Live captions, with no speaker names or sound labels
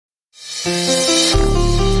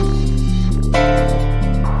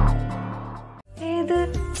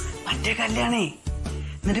മറ്റേ കല്യാണേ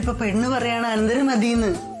എന്നിട്ടിപ്പൊ പെണ്ണ് പറയാണ് അനന്തരം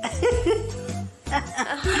മതിന്ന്.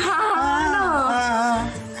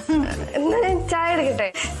 ചായ എടുക്കട്ടെ?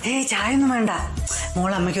 ഏയ് ചായ ഒന്നും വേണ്ട.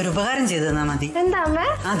 മോളെ അമ്മയ്ക്ക് ഒരു ഉപകാരം ചെയ്തു തന്നാ മതി. എന്താ അമ്മ?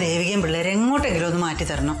 ആ ദേവികയും പിള്ളേരെ എങ്ങോട്ടെങ്കിലും ഒന്ന് മാറ്റി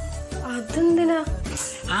തരണം. അതെന്തിനാ?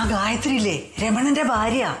 ആ ഗായത്രി ഇല്ലേ, രമണന്റെ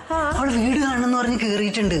ഭാര്യ, അവള് വീട് കാണുന്നു പറഞ്ഞ്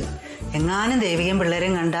കേറിയിട്ടുണ്ട്. എങ്ങാനും ദേവികയും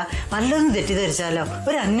പിള്ളേരെയും കണ്ട വല്ലതും തെറ്റിദ്ധരിച്ചാലോ?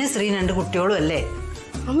 ഒരു അന്യ സ്ത്രീ 2 കുട്ടികളും അല്ലേ.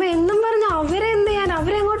 അമ്മ എന്നും പറഞ്ഞ അവരെ എന്ത് ചെയ്യാൻ?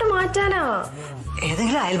 അവരെ എങ്ങോട്ട് മാറ്റാനാ?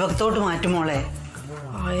 ഏതെങ്കിലും അയൽപക്കത്തോട്ട് മാറ്റും മോളെ.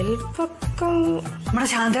 അയൽപക്കം? നമ്മുടെ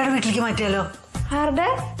ശാന്തയുടെ വീട്ടിലേക്ക് മാറ്റിയാലോ? ആരുടെ?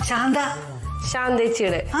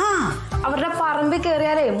 ശാന്തേച്ചിയുടെ. അവരുടെ പറമ്പിൽ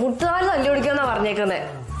കയറിയാലേ മുട്ടുകാല് തല്ലി ഓടിക്കാന്നാ പറഞ്ഞേക്കുന്നേ.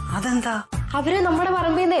 അതെന്താ? അവര് നമ്മുടെ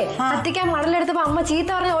പറമ്പിന്നേ കത്തിക്കാൻ മടലെടുത്തപ്പോ അമ്മ ചീത്ത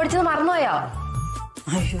പറഞ്ഞ് ഓടിച്ചത് മറന്നുപോയോ?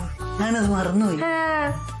 അയ്യോ, ഞാനത് മറന്നുപോയി.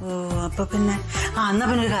 ഓ, അപ്പൊ പിന്നെ എന്നാ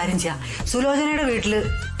പിന്നെ ഒരു കാര്യം ചെയ്യാം. സുലോചനയുടെ വീട്ടില്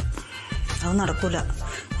അത് നടക്കൂല.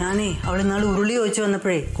 ഞാനേ അവള് നാളെ ഉരുളി ചോദിച്ചു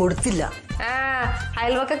വന്നപ്പോഴേ കൊടുത്തില്ല.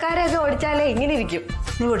 അയൽവക്കക്കാരെയൊക്കെ ഓടിച്ചാലേ ഇങ്ങനെ ഇരിക്കും.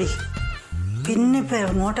 നീ ഓടി. പിന്നിപ്പ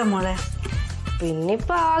എങ്ങോട്ടാ മോളെ?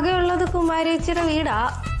 പിന്നിപ്പ ആകെ ഉള്ളത് കുമാരിച്ചിയുടെ വീടാ.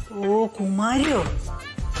 ഓ, കുമാരിയോ?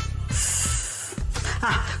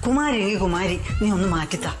 കുമാരി നീ ഒന്ന്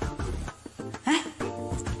മാറ്റിത്താ.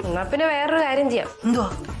 എന്നാ പിന്നെ വേറൊരു കാര്യം ചെയ്യാം. എന്തുവാ?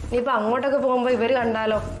 ഇനിയിപ്പൊ അങ്ങോട്ടൊക്കെ പോകുമ്പോ ഇവര്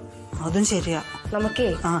കണ്ടാലോ? അതും ശരിയാ. നമുക്കേ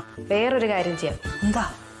വേറൊരു കാര്യം ചെയ്യാം. എന്താ?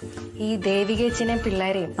 ഈ ദേവികേച്ചിനെയും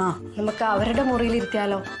പിള്ളേരെയും നമുക്ക് അവരുടെ മുറിയിൽ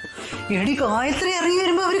ഇരുത്തിയാലോ? എടി ഗായത്രി ഇറങ്ങി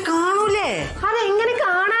വരുമ്പോ അവര് കാണൂലേ? അതെങ്ങനെ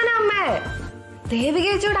കാണാനാ അമ്മേ?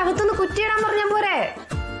 ദേവികേച്ചിയോട് അകത്തുനിന്ന് കുറ്റിയിടാൻ പറഞ്ഞ പോരെ?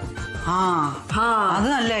 അത്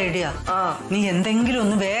നല്ല ഐഡിയ. നീ എന്തെങ്കിലും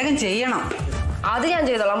ഒന്ന് വേഗം ചെയ്യണം. അത് ഞാൻ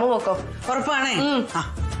ചെയ്തോളാം. അമ്മ പോക്കോ. ഉറപ്പാണേ?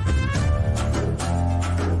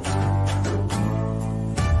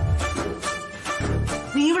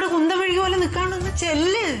 നീ ഇവിടെ കുന്തം വഴുകി പോലെ നിക്കാണെന്ന്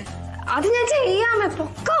ചെല്ല്. അത് ഞാൻ ചെയ്യാമേ,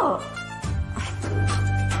 പൊക്കോ.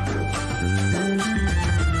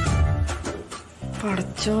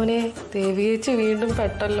 പടച്ചോനെ, ദേവിയേച്ചി വീണ്ടും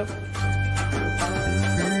പെട്ടല്ലോ.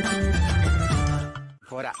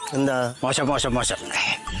 എന്താ? മോശം മോശം മോശം.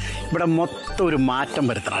 ഇവിടെ മൊത്തം ഒരു മാറ്റം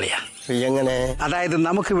വരുത്തണം അളിയാ. എങ്ങനെ? അതായത്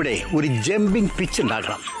നമുക്കിവിടെ ഒരു ജമ്പിങ് പിച്ച്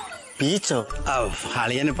ഉണ്ടാക്കണം. പീച്ചോ?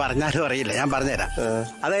 അളിയന് പറഞ്ഞാലും അറിയില്ല, ഞാൻ പറഞ്ഞുതരാം.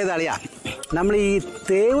 അതായത് അളിയാ, നമ്മൾ ഈ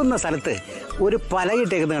തേവുന്ന സ്ഥലത്ത് ഒരു പലക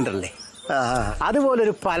ഇട്ടേക്കുന്നത് കണ്ടല്ലേ? അതുപോലെ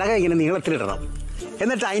ഒരു പലക ഇങ്ങനെ നീളത്തിലിടണം.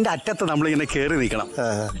 എന്നിട്ട് അതിന്റെ അറ്റത്ത് നമ്മളിങ്ങനെ കയറി നിൽക്കണം.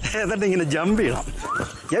 എന്നിട്ട് ഇങ്ങനെ ജമ്പ് ചെയ്യണം.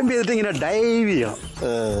 ജമ്പ് ചെയ്തിട്ട് ഇങ്ങനെ ഡൈവ് ചെയ്യണം.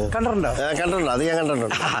 കണ്ടിട്ടുണ്ടോ? കണ്ടിട്ടുണ്ടോ? അത് ഞാൻ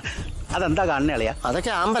കണ്ടിട്ടുണ്ട്. അതെന്താ കാണണേ അളിയാ?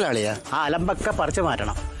 അതൊക്കെ അമ്പലളിയാ. അലമ്പൊക്കെ പറിച്ചു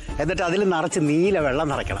മാറ്റണം. എന്നിട്ട് അതിൽ നിറച്ച് നീല വെള്ളം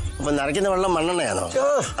നിറയ്ക്കണം. അപ്പൊ നിറയ്ക്കുന്ന വെള്ളം മണ്ണെണ്ണയാണോ?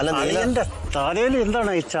 അല്ല, എന്റെ തലയിൽ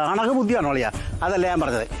എന്താണ് ഈ ചാണക ബുദ്ധിയാണോ അളിയാ? അതല്ല ഞാൻ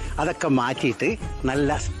പറഞ്ഞത്. അതൊക്കെ മാറ്റിയിട്ട്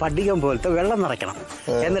നല്ല സ്പടികം പോലത്തെ വെള്ളം നിറയ്ക്കണം.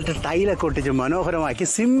 എന്നിട്ട് ടൈലൊക്കെ ഒട്ടിച്ച് മനോഹരമാക്കി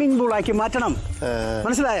സ്വിമ്മിംഗ് പൂളാക്കി മാറ്റണം.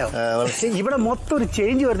 മനസ്സിലായോ? ഇവിടെ മൊത്തം ഒരു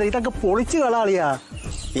ചേഞ്ച് വരുന്നത്. ഇതൊക്കെ പൊളിച്ചു കളാളിയാ.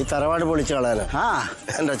 ഈ തറവാട് പൊളിച്ചു കളയാനോ?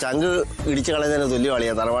 എന്റെ ചങ്ക് ഇടിച്ചു കളയുന്നതിന് തുല്യ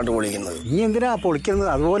കളിയാ തറവാട്ട് പൊളിക്കുന്നത്. നീ എന്തിനാ പൊളിക്കുന്നത്?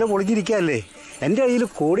 അതുപോലെ പൊളിച്ചിരിക്കല്ലേ. എന്റെ കയ്യിൽ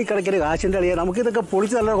കോടിക്കണക്കിന് കാശിന്റെ അളിയാ. നമുക്ക് ഇതൊക്കെ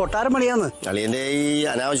പൊളിച്ച് നല്ല കൊട്ടാരം പണിയാന്ന്. അളിയന്റെ ഈ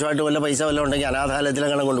അനാവശ്യമായിട്ട് വല്ല പൈസ വല്ല ഉണ്ടെങ്കിൽ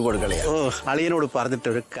അനാഥാലയത്തിലെങ്ങനെ കൊണ്ട് കൊടുക്കളിയാ. അളിയനോട്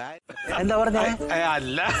പറഞ്ഞിട്ടൊരു എന്താ പറഞ്ഞേ?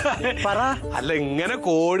 അല്ല പറ. അല്ല, ഇങ്ങനെ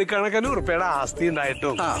കോടിക്കണക്കിന് ഉറുപ്പയുടെ ആസ്തി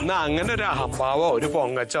ഉണ്ടായിട്ടും എന്നാ അങ്ങനെ ഒരു അഹംഭാവോ ഒരു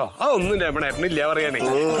പൊങ്ങച്ചോ അതൊന്നും രമണേട്ടനില്ല പറയാനേ.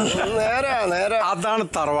 അതാണ്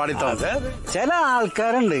തറവാടിത്തം. ചില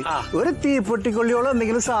ആൾക്കാരുണ്ട്, ഒരു തീപ്പെട്ടിക്കൊള്ളിയോളം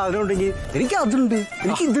എന്തെങ്കിലും സാധനം ഉണ്ടെങ്കിൽ എനിക്ക് അതുണ്ട്,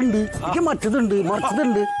 എനിക്ക് ഇതുണ്ട്, എനിക്ക് മറ്റതുണ്ട്,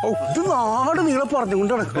 മറിച്ചതുണ്ട്. ഇത് നാട് നിങ്ങളെ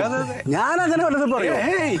പറഞ്ഞുകൊണ്ട് നടക്കും. ഞാൻ അങ്ങനെ വല്ലതും പറയും.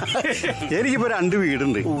 എനിക്കിപ്പോ 2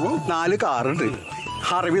 വീടുണ്ട്, 4 കാറുണ്ട്.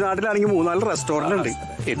 അറബി നാട്ടിലാണെങ്കിൽ 3-4 റെസ്റ്റോറന്റ് ഉണ്ട്.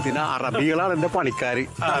 എന്തിനാ? അറബികളാണ് എന്റെ പണിക്കാര്.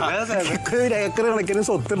 ഏക്കർ കണക്കിന്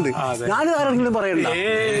സ്വത്തുണ്ട്. ഞാൻ ആരെങ്കിലും പറയണ്ട.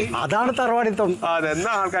 അതാണ് തറവാടിത്തം.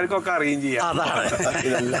 അതെന്നാ ആൾക്കാർക്കൊക്കെ അറിയും ചെയ്യാം.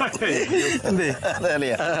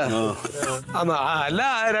 അല്ല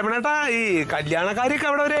രമണേട്ടാ, ഈ കല്യാണക്കാരിയൊക്കെ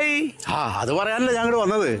അവിടെ വരെയായി? അത് പറയാനല്ലേ ഞങ്ങൾ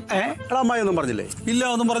വന്നത്. എടാ, അമ്മായി ഒന്നും പറഞ്ഞില്ലേ? ഇല്ല,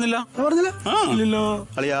 ഒന്നും പറഞ്ഞില്ല. ഇല്ലല്ലോ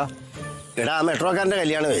അളിയാ. എടാ, മെട്രോക്കാരന്റെ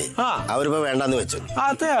കല്യാണമേ അവരിപ്പോ വേണ്ടെന്ന് വെച്ചു.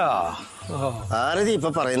 അതെയോ? ആരതി ഇപ്പൊ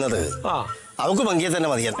പറയുന്നത് അവക്ക് ഭംഗിയെ തന്നെ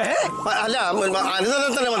മതിയാ. അല്ല, അനുദനെ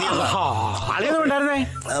തന്നെ മതിയാ. അളിയൊന്നും ഉണ്ടായിരുന്നേ?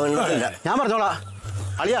 ഞാൻ പറഞ്ഞോളാം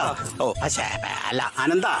അളിയാ. അല്ല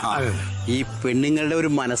അനന്ത, ഈ പെണ്ണുങ്ങളുടെ ഒരു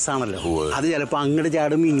മനസ്സാണല്ലോ. അത് ചിലപ്പോ അങ്ങോട്ട്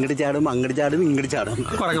ചാടും, ഇങ്ങോട്ട് ചാടും, അങ്ങോട്ട് ചാടും, ഇങ്ങോട്ട് ചാടും.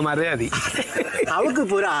 മതി.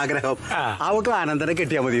 അവൾക്കിപ്പോ ഒരു ആഗ്രഹം, അവൾക്ക് അനന്തനെ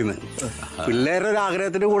കെട്ടിയാൽ മതിയെന്ന്. പിള്ളേരുടെ ഒരു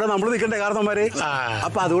ആഗ്രഹത്തിന്റെ കൂടെ നമ്മൾ നിൽക്കണ്ടേ കാരണന്മാര്?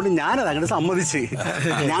 അപ്പൊ അതുകൊണ്ട് ഞാനത് അങ്ങോട്ട് സമ്മതിച്ച്,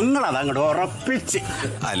 ഞങ്ങളത് അങ്ങോട്ട് ഉറപ്പിച്ച്.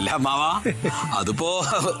 അല്ല മാവാ, അതിപ്പോ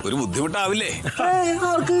ഒരു ബുദ്ധിമുട്ടാവില്ലേ?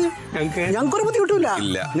 ഞങ്ങൾക്കൊരു ബുദ്ധിമുട്ടില്ല.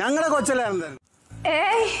 ഞങ്ങളുടെ കൊച്ചല്ലേ അനന്തൻ.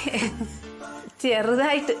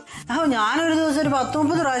 ചെറുതായിട്ട്. ഞാനൊരു ദിവസം ഒരു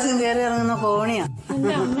 10-30 പ്രാവശ്യം കയറി ഇറങ്ങുന്ന കോണിയാ.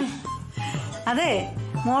 അതെ,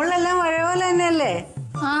 മോളിലെല്ലാം പഴയ പോലെ തന്നെയല്ലേ?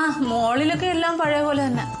 ആ, മോളിലൊക്കെ എല്ലാം പഴയ പോലെ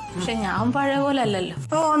തന്നെ. പക്ഷെ ഞാൻ പഴയ പോലെ അല്ലല്ലോ.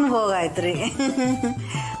 ഒന്ന് പോകായത്രി.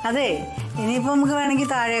 അതെ, ഇനിയിപ്പോ നമുക്ക് വേണമെങ്കിൽ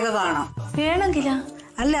താഴെയൊക്കെ കാണാം. വേണമെങ്കിലാ?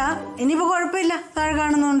 അല്ല, ഇനിയിപ്പോ കുഴപ്പമില്ല, താഴെ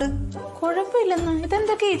കാണുന്നോണ്ട്. കുഴപ്പമില്ലെന്നാ?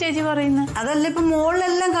 ഇതെന്തൊക്കെയാ ചേച്ചി പറയുന്നത്? അതല്ല, ഇപ്പൊ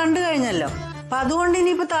മോളിലെല്ലാം കണ്ടു കഴിഞ്ഞല്ലോ. അപ്പൊ അതുകൊണ്ട്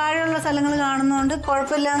ഇനിയിപ്പോ താഴെയുള്ള സ്ഥലങ്ങൾ കാണുന്നോണ്ട്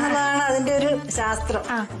കുഴപ്പമില്ല എന്നുള്ളതാണ് അതിന്റെ ഒരു ശാസ്ത്രം.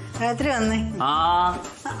 ഗായത്രി വന്നേ.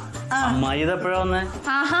 അമ്മായി ഇതെപ്പോഴാ വന്നേ?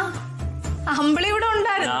 ആഹാ, അമ്പിളി ഇവിടെ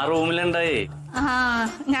ഉണ്ടായിരുന്നു. ഞാൻ റൂമിലുണ്ടായി.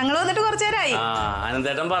 ഞങ്ങൾ വന്നിട്ട് കുറച്ചു നേരമായി.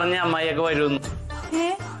 അനന്തേട്ടൻ പറഞ്ഞ അമ്മായിയൊക്കെ വരുന്നു.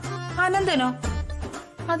 അനന്തനോ?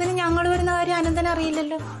 അതിന് ഞങ്ങൾ വരുന്ന കാര്യം അനന്തനെ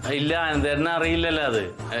അറിയില്ലല്ലോ. ഇല്ല, അനന്തേട്ടനെ അറിയില്ലല്ലോ. അത്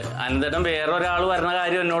അനന്തേട്ടൻ വേറൊരാൾ വരുന്ന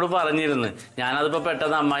കാര്യം എന്നോട് പറഞ്ഞിരുന്നു. ഞാനതിപ്പോ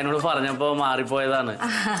പെട്ടെന്ന് അമ്മായിനോട് പറഞ്ഞപ്പോ മാറിപ്പോയതാണ്.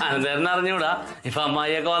 അനന്തേട്ടനെ അറിഞ്ഞൂടാ, ഇപ്പൊ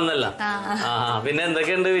അമ്മായിയൊക്കെ വന്നല്ല. പിന്നെ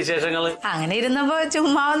എന്തൊക്കെയുണ്ട് വിശേഷങ്ങള്? അങ്ങനെ ഇരുന്നപ്പോ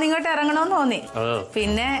ചുമ്മാ ഇങ്ങോട്ട് ഇറങ്ങണമെന്ന് തോന്നി.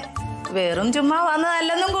 പിന്നെ വെറും ചുമ്മാ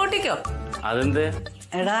വന്നതല്ലെന്നും കൂട്ടിക്കോ. അതെന്ത്?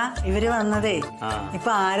 എടാ, ഇവര് വന്നതേ ഇപ്പൊ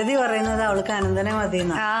ആരതി പറയുന്നത് അവൾക്ക് അനന്തനെ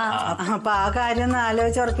മതിയെന്നാ. അപ്പൊ ആ കാര്യം ഒന്ന്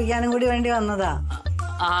ആലോചിച്ചുറപ്പിക്കാനും കൂടി വേണ്ടി വന്നതാ.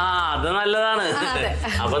 അത് നല്ലതാണ്.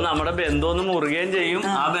 അപ്പൊ നമ്മുടെ ബന്ധം ഒന്ന് മുറുകയും ചെയ്യും.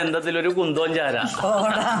 ആ ബന്ധത്തിലൊരു കുന്തവും ചാരാ.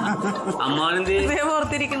 അമ്മാവനെന്ത്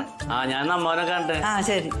ഓർത്തിരിക്കണം? ഞാൻ അമ്മാവനെ കണ്ടേ.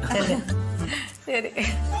 ശരി ശരി ശരി.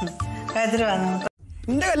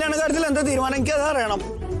 എന്റെ കല്യാണ കാര്യത്തിൽ എന്താ തീരുമാനം? എനിക്ക് അത് അറിയണം.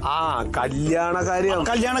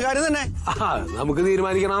 കല്യാണക്കാര്യം തന്നെ നമുക്ക്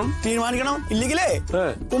തീരുമാനിക്കണം. ഇല്ലെങ്കിലേ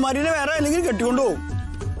കുമാരിനെ വേറെ അല്ലെങ്കിൽ കെട്ടിക്കൊണ്ടുപോകും.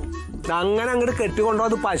 അങ്ങനെ അങ്ങോട്ട് കെട്ടിക്കൊണ്ടോ?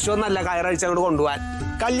 അത് പശുവൊന്നല്ല, കയറഴിച്ച് അങ്ങോട്ട് കൊണ്ടുപോവാൻ.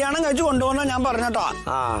 കല്യാണം കഴിച്ച് കൊണ്ടുപോകുന്ന ഞാൻ പറഞ്ഞോട്ടാ.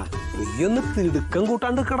 നീ ഒന്ന് തിടുക്കം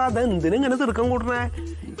കൂട്ടാണ്ടിരിക്കടാ. അത് എന്തിനെങ്ങനെ തിടുക്കം കൂട്ടണേ?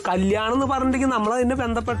 കല്യാണം എന്ന് പറഞ്ഞിട്ടുണ്ടെങ്കിൽ നമ്മളതിന്റെ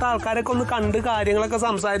ബന്ധപ്പെട്ട ആൾക്കാരൊക്കെ ഒന്ന് കണ്ട് കാര്യങ്ങളൊക്കെ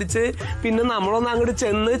സംസാരിച്ച് പിന്നെ നമ്മളൊന്ന് അങ്ങോട്ട്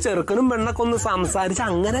ചെന്ന് ചെറുക്കനും പെണ്ണൊക്കെ ഒന്ന് സംസാരിച്ച്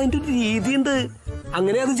അങ്ങനെ അതിന്റെ ഒരു രീതിയുണ്ട്.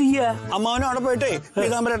 അങ്ങനെ അത് ചെയ്യാ. അമ്മാവനും അവിടെ പോയിട്ടേ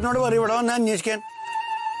പീതാംബരേട്ടനോട് പറയും ഇവിടെ വന്ന് അന്വേഷിക്കാൻ.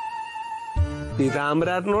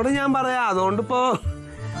 പീതാംബരേട്ടനോട് ഞാൻ പറയാം. അതുകൊണ്ടിപ്പോ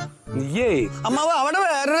നീയേ അമ്മാവ് അവിടെ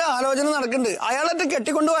വേറൊരു ആലോചന നടക്കുന്നുണ്ട്. അയാളെ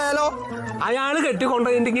കെട്ടിക്കൊണ്ടു പോയാലോ? അയാള്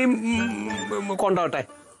കെട്ടിക്കൊണ്ടുണ്ടെങ്കിൽ കൊണ്ടോട്ടെ.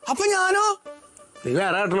 അപ്പൊ ഞാനോ? നീ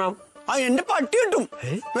വേറെ കെട്ടണം. എന്റെ പട്ടി കിട്ടും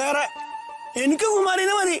വേറെ. എനിക്ക്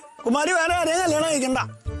കുമാരിനെ മതി. കുമാരി വേറെ ആരെയും കല്യാണം കഴിക്കണ്ട.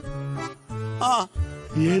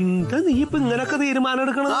 എന്താ നീ ഇപ്പൊ ഇങ്ങനൊക്കെ തീരുമാനം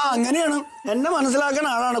എടുക്കണം? അങ്ങനെയാണ്. എന്നെ മനസ്സിലാക്കുന്ന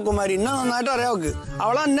ആളാണ് കുമാരി. എന്നെ നന്നായിട്ട് അറിയാം അവക്ക്.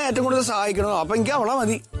 അവളെ എന്നെ ഏറ്റവും കൂടുതൽ സഹായിക്കണോ. അപ്പൊ എനിക്ക് അവളെ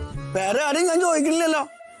മതി. വേറെ ആരെയും ഞാൻ ചോദിക്കുന്നില്ലല്ലോ.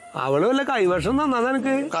 അവള് വല്ല കൈവശം തന്നാ?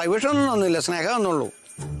 എനിക്ക് കൈവശം ഒന്നും തന്നില്ല, സ്നേഹം തന്നുള്ളൂ.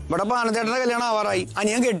 ഇവിടെ ആനന്ദേട്ടന്റെ കല്യാണം ആവാറായി.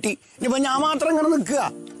 അനിയൻ കെട്ടി. ഇനിയിപ്പൊ ഞാൻ മാത്രം ഇങ്ങനെ നിൽക്കുക.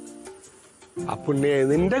 അപ്പുണ്ണിയെ,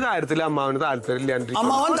 നിന്റെ കാര്യത്തിൽ അമ്മാവന് താല്പര്യം.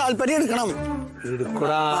 അമ്മാവൻ താല്പര്യം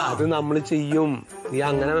എടുക്കടാ. അത് നമ്മള് ചെയ്യും. നീ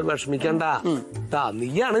അങ്ങനെ വിഷമിക്കണ്ട.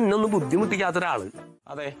 നീയാണ് ഇന്നൊന്ന് ബുദ്ധിമുട്ടിക്കാത്ത ഒരാള്.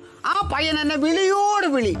 അതെ, ആ പയ്യൻ എന്നെ വിളിയോട്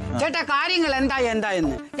വിളി. ചേട്ടാ, കാര്യങ്ങൾ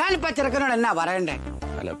എന്തായെന്ന്. ഞാനിപ്പോ ചെറുക്കനോട് എന്നാ പറയണ്ടേ?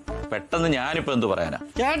 അല്ല, പെട്ടെന്ന് ഞാനിപ്പോ എന്ത് പറയാനാ?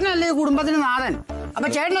 ചേട്ടനല്ലേ ഈ കുടുംബത്തിന് നാഥൻ. അപ്പൊ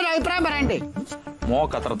ചേട്ടനൊരു അഭിപ്രായം പറയണ്ടേ?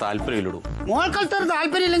 മോക്ക് അത്ര താല്പര്യമില്ലടൂ. മോൾക്കത്ര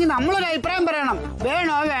താല്പര്യം ഇല്ലെങ്കിൽ നമ്മളൊരു അഭിപ്രായം പറയണം.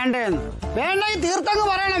 വേണോ വേണ്ടെന്ന്. വേണ്ടെങ്കിൽ തീർത്തങ്ങ്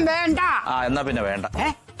പറയണം. വേണ്ട എന്നാ പിന്നെ വേണ്ട.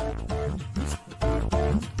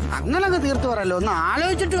 അങ്ങനൊക്കെ തീർത്ത് പറയല്ലോ. ഒന്ന്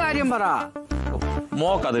ആലോചിച്ചിട്ട് കാര്യം പറ.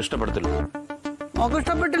 മോക്ക് അത് ഇഷ്ടപ്പെടുത്തില്ല. മോക്ക്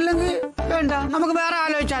ഇഷ്ടപ്പെട്ടില്ലെങ്കിൽ വേണ്ട, നമുക്ക് വേറെ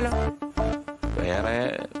ആലോചിച്ചാലോ. വേറെ?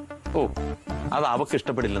 അത് അവക്ക്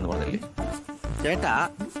ഇഷ്ടപ്പെടില്ലെന്ന് പറഞ്ഞില്ലേ? ചേട്ടാ,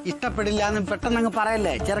 ഇഷ്ടപ്പെടില്ല എന്ന് പെട്ടെന്ന്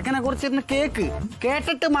പറയല്ലേ. ചെറുക്കനെ കുറിച്ച്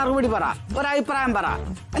കേട്ടിട്ട് മറുപടി പറ, ഒരഭിപ്രായം പറ.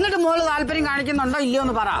 എന്നിട്ട് മോള് താല്പര്യം കാണിക്കുന്നുണ്ടോ ഇല്ലയോ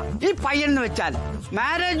എന്ന് പറ. ഈ പയ്യൻ എന്ന് വെച്ചാൽ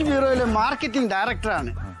മാരേജ് ബ്യൂറോയിലെ മാർക്കറ്റിംഗ്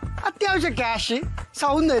ഡയറക്ടറാണ്. അത്യാവശ്യം ക്യാഷ്,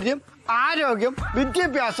 സൗന്ദര്യം, ആരോഗ്യം,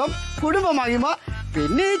 വിദ്യാഭ്യാസം, കുടുംബ മഹിമ.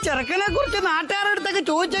 പിന്നെ ഈ ചെറുക്കനെ കുറിച്ച് നാട്ടുകാരുടെ അടുത്തൊക്കെ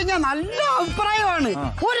ചോദിച്ചു കഴിഞ്ഞാൽ നല്ല അഭിപ്രായമാണ്.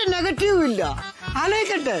 ഒരു നെഗറ്റീവും ഇല്ല.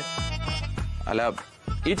 ആലോചിക്കട്ടെ. അല്ല,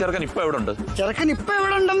 ഈ ചെറുക്കൻ ഇപ്പൊ എവിടെ ഉണ്ട്? ചെറുക്കൻ ഇപ്പൊ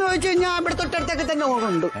എവിടെ ഉണ്ടെന്ന് ചോദിച്ചു കഴിഞ്ഞാൽ ഇവിടെ തൊട്ടടുത്തൊക്കെ തന്നെ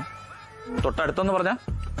ഉണ്ട്. തൊട്ടടുത്തെന്ന് പറഞ്ഞ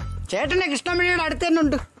ചേട്ടന്റെ കൃഷ്ണമണിയുടെ അടുത്ത് തന്നെ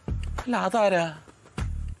ഉണ്ട്. അല്ല, അതാരാ?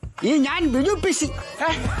 ഈ ഞാൻ ബിജു പിസി.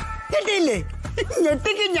 ഞെട്ടിയില്ലേ?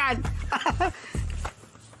 ഞെട്ടിക്കും ഞാൻ.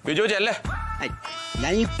 ബിജു ചെല്ലേ.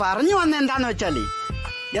 ഞാൻ ഈ പറഞ്ഞു വന്ന എന്താന്ന് വെച്ചാല്,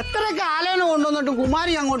 എത്രയൊക്കെ ആലോചന കൊണ്ടുവന്നിട്ടും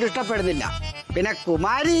കുമാരി അങ്ങോട്ട് ഇഷ്ടപ്പെടുന്നില്ല. പിന്നെ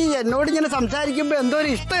കുമാരി എന്നോട് ഇങ്ങനെ സംസാരിക്കുമ്പോ എന്തോ ഒരു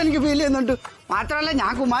ഇഷ്ടം എനിക്ക് ഫീൽ ചെയ്യുന്നുണ്ട്. മാത്രമല്ല,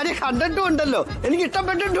 ഞാൻ കുമാരിയെ കണ്ടിട്ടും ഉണ്ടല്ലോ, എനിക്ക്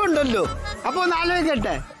ഇഷ്ടപ്പെട്ടിട്ടും ഉണ്ടല്ലോ. അപ്പൊ ഒന്ന്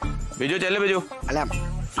ആലോചിക്കട്ടെ. ബിജു ചെല്ലേ. ബിജു അല്ല,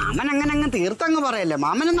 മാമൻ അങ്ങനെ തീർത്തങ്ങ് പറയല്ലേ.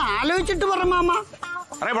 മാമനൊന്ന് ആലോചിച്ചിട്ട് പറ മാമ.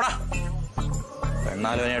 അറിയപ്പെടാ,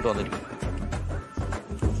 പെണ്ണാലോചനയായിട്ട് വന്നിരിക്കും.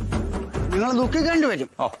 നിങ്ങൾ ദുഃഖിക്കേണ്ടി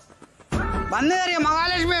വരും. വന്നു കയറിയ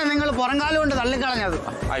മഹാലക്ഷ്മിയെ നിങ്ങൾ പുറംകാലം കൊണ്ട് തള്ളിക്കളഞ്ഞത്.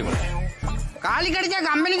 ആയിക്കോട്ടെ. കാലിക്കടിച്ച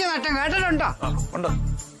കമ്പനിക്ക് നഷ്ടം കേട്ടിട്ടുണ്ടോ? ഉണ്ട്.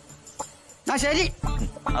 ശരി,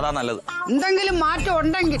 അതാ നല്ലത്. എന്തെങ്കിലും മാറ്റം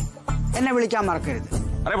ഉണ്ടെങ്കിൽ എന്നെ വിളിക്കാൻ മറക്കരുത്.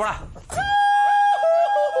 അറിയപ്പെടാ.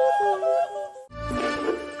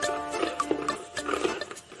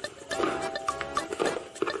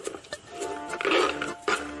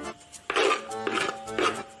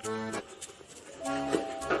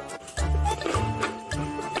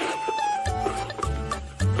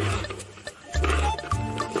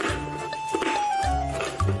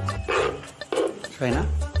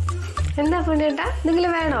 എന്താ പുണ്യേട്ടാ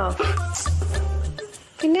എന്തെങ്കിലും വേണോ?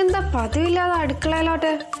 പിന്നെന്താ പതിവില്ലാതെ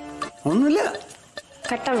അടുക്കളയിലോട്ട്? ഒന്നുമില്ല.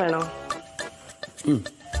 കട്ടൻ വേണോ?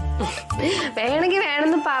 വേണമെങ്കിൽ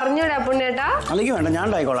വേണമെന്ന് പറഞ്ഞൂടാ പുണ്യേട്ടാ. അല്ലെങ്കിൽ വേണ്ട, ഞാൻ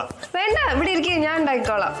ഉണ്ടായിക്കോളാം. വേണ്ട, ഇവിടെ ഇരിക്കുക, ഞാൻ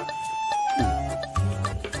ഉണ്ടാക്കിക്കോളാം.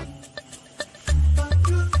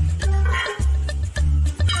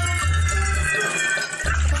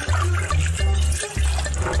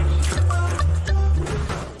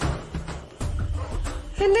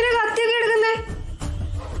 എന്തിനാ കത്തിയൊക്കെ എടുക്കുന്നേ?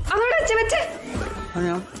 അതോടെ വെച്ച് വെച്ച്.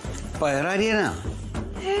 ഞാൻ പയറാരിയനാ.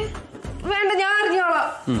 വേണ്ട, ഞാൻ അറിഞ്ഞോളാം.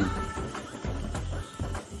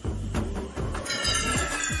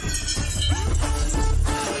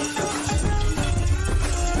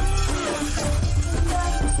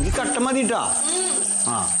 കട്ട മതിട്ടാ.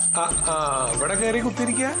 ഇവിടെ കയറി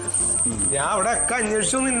കുത്തിരിക്ക. ഞാൻ അവിടെ ഒക്കെ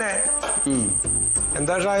അന്വേഷിച്ചു നിന്നെ.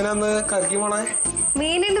 എന്താ ഷാഹിനന്ന് കറക്കി പോണേ?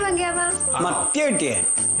 മീനുണ്ട് ഭംഗിയാവാ. മത്തിയ കിട്ടിയേ.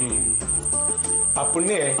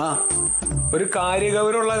 അപ്പുണ്ണിയെ ഒരു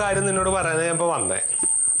കാര്യഗൗരവമുള്ള കാര്യം നിന്നോട് പറയാനാ ഞാൻ ഇപ്പൊ വന്നേ.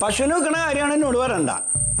 പശുവിന് വെക്കണ കാര്യമാണ് എന്നോട് പറയണ്ട.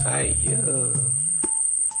 അയ്യോ,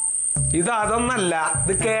 ഇത് അതൊന്നല്ല.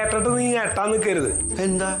 ഇത് കേട്ടിട്ട് നീ ഞെട്ടാൻ നിൽക്കരുത്.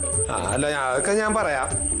 എന്താ? അല്ല, അതൊക്കെ ഞാൻ പറയാം.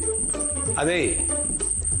 അതേ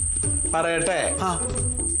പറയട്ടെ,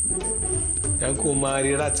 ഞാൻ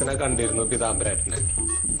കുമാരിയുടെ അച്ഛനെ കണ്ടിരുന്നു, പിതാംബരേട്ടനെ.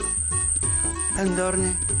 എന്താ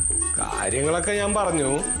പറഞ്ഞേ? കാര്യങ്ങളൊക്കെ ഞാൻ പറഞ്ഞു.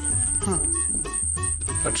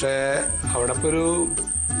 പക്ഷേ അവിടെ ഇപ്പൊ ഒരു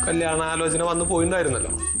കല്യാണാലോചന വന്നു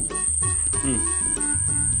പോയിണ്ടായിരുന്നല്ലോ.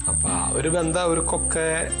 അപ്പൊ ആ ഒരു ബന്ധം അവർക്കൊക്കെ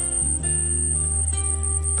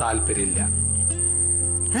താല്പര്യമില്ല.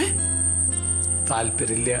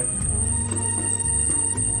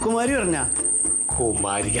 കുമാരി പറഞ്ഞ?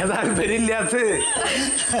 കുമാരിക്ക് താല്പര്യമില്ലാത്ത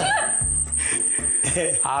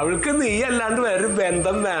അവൾക്ക് നീ അല്ലാണ്ട് വേറെ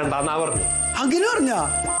ബന്ധം വേണ്ടെന്നാ പറഞ്ഞു. അങ്ങനെ പറഞ്ഞ?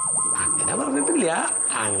 അങ്ങനെ പറഞ്ഞിട്ടില്ല,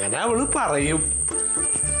 അങ്ങനെ അവള് പറയും.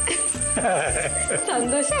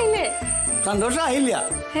 സന്തോഷായില്ലേ? സന്തോഷായില്ല.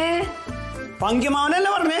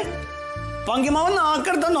 പങ്കിമാവനല്ലേ പറഞ്ഞേ? പങ്കിമാവൻ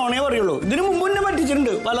നാക്കെടുത്ത നോണേ പറയുള്ളൂ. ഇതിനു മുമ്പ് എന്നെ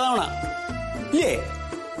പറ്റിച്ചിട്ടുണ്ട് പലതവണ. ഇല്ലേ?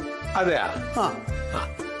 അതെയാ?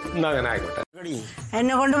 എന്നാ അങ്ങനെ ആയിക്കോട്ടെ.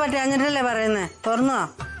 എന്നെ കൊണ്ട് പറ്റാഞ്ഞിട്ടല്ലേ പറയുന്നേ? തുറന്നോ?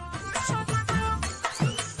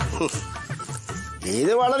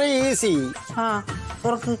 ഇത് വളരെ ഈസി.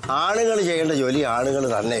 ആണുങ്ങൾ ചെയ്യേണ്ട ജോലി ആണുങ്ങൾ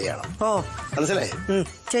തന്നെ ചെയ്യണം. മനസ്സിലായി?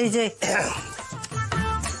 ചെയ്.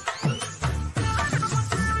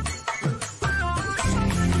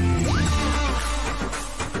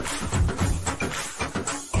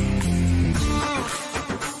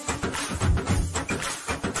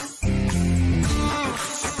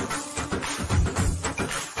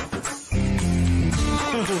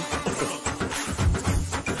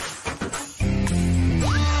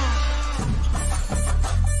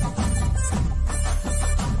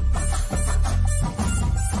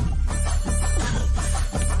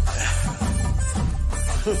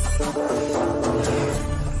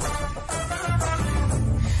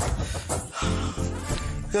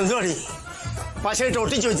 എന്തുവാടി പശയിട്ട്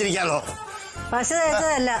ഒട്ടിച്ചു വെച്ചിരിക്കാന്നോ? പശ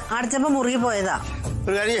തേച്ചതല്ല, അടച്ചപ്പോ മുറുകി പോയതാ.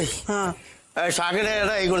 ഒരു കാര്യം, ഷാഹിനെ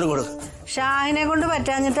കൈ കൊണ്ട് കൊടുക്കും. ഷാഹിനെ കൊണ്ട്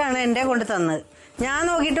പറ്റാഞ്ഞിട്ടാണ് എന്റെ കൊണ്ട് തന്നത്. ഞാൻ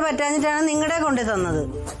നോക്കിയിട്ട് പറ്റാഞ്ഞിട്ടാണ് നിങ്ങളുടെ കൊണ്ട് തന്നത്.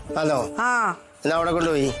 ആണോ? എന്നാ അവിടെ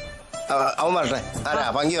കൊണ്ടുപോയി അവൻ വരട്ടെ.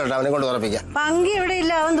 പങ്കി വരട്ടെ, അവനെ കൊണ്ട് തുറപ്പിക്കാം. പങ്കി എവിടെ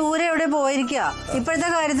ഇല്ല, അവൻ ദൂരെ എവിടെ പോയിരിക്കുക. ഇപ്പോഴത്തെ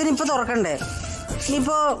കാര്യത്തിന് ഇപ്പൊ തുറക്കണ്ടേ?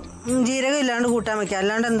 ഇനിയിപ്പോ ജീരകം ഇല്ലാണ്ട് കൂട്ടാൻ വെക്കാം,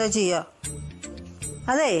 അല്ലാണ്ട് എന്താ ചെയ്യാ?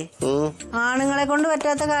 അതെ, ആണുങ്ങളെ കൊണ്ട്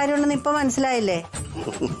പറ്റാത്ത കാര്യമുണ്ടെന്ന് ഇപ്പൊ മനസ്സിലായില്ലേ?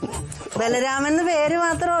 ബലരാമന് പേര്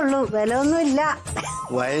മാത്രമേ ഉള്ളൂ, ബലമൊന്നുമില്ല.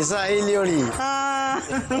 വയസ്സായില്ലോടി.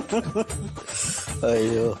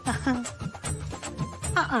 അയ്യോ,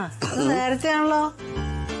 നേരത്തെ ആണല്ലോ.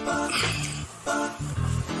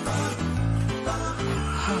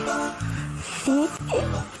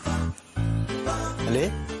 അല്ലേ,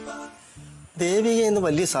 ദേവിക ഇന്ന്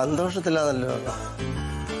വലിയ സന്തോഷത്തിലാണല്ലോ.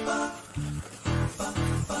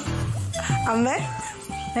 അമ്മേ,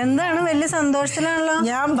 എന്താണ്? വലിയ സന്തോഷത്തിലാണല്ലോ.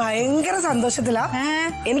 ഞാൻ ഭയങ്കര സന്തോഷത്തിലാ.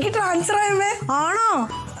 എനിക്ക് ട്രാൻസ്ഫർ ആയമ്മേ. ആണോ?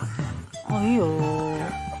 അയ്യോ,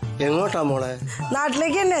 എങ്ങോട്ടാ മോളെ?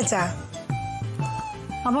 നാട്ടിലേക്ക് തന്നെ അച്ഛാ.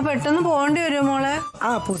 അപ്പൊ പെട്ടെന്ന് പോകേണ്ടി വരുമോ മോളെ?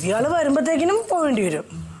 പുതിയ ആള് വരുമ്പത്തേക്കിനും പോകേണ്ടി വരും.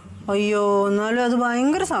 അയ്യോ, എന്നാലും അത്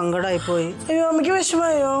ഭയങ്കര സങ്കടമായി പോയി. അയ്യോ, അമ്മയ്ക്ക്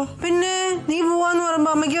വിഷമായോ? പിന്നെ നീ പോവാന്ന്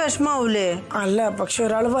പറയുമ്പോ അമ്മയ്ക്ക് വിഷമാവൂലേ? അല്ല, പക്ഷെ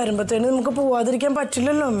ഒരാൾ വരുമ്പത്തേനും നമുക്ക് പോവാതിരിക്കാൻ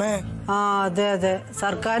പറ്റില്ലല്ലോ അമ്മേ. അതെ,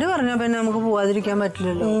 സർക്കാർ പറഞ്ഞ പിന്നെ നമുക്ക് പോവാതിരിക്കാൻ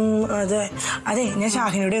പറ്റില്ലല്ലോ. അതെ, ഞാൻ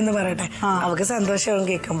ഷാഹിനോട് ഒന്ന് പറയട്ടെ, അവക്ക് സന്തോഷമാവും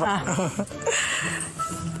കേൾക്കുമ്പോ.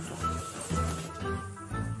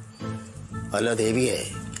 അല്ല ദേവിയെ,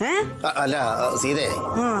 അല്ല സീതേ,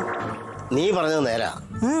 നീ പറഞ്ഞത് നേരാ.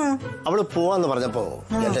 അവള് പോവാന്ന് പറഞ്ഞപ്പോ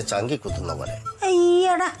എന്റെ ചങ്കി കുത്തുന്ന പോലെ.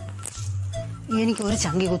 അയ്യടാ, എനിക്ക് ഒരു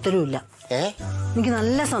ചങ്കി കുത്തലും ഇല്ല. എനിക്ക്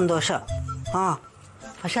നല്ല സന്തോഷമാണ്. ആ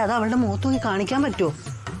പക്ഷെ അത് അവളുടെ മുഖത്ത് നോക്കി കാണിക്കാൻ പറ്റുമോ?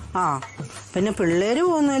 ആ പിന്നെ പിള്ളേര്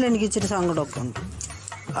പോകുന്നതിൽ എനിക്ക് ഇച്ചിരി സങ്കടമൊക്കെ ഉണ്ട്.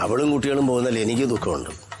 അവളും കുട്ടികളും പോകുന്നതിൽ എനിക്ക്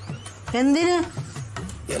ദുഃഖമുണ്ട്. എന്തിന്?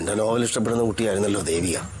 എന്റെ നോവൽ ഇഷ്ടപ്പെടുന്ന കുട്ടിയായിരുന്നല്ലോ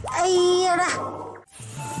ദേവിക. അയ്യടാ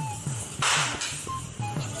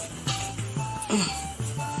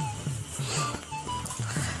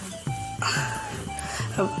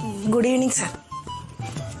good evening sir.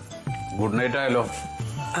 Good night ആയല്ലോ.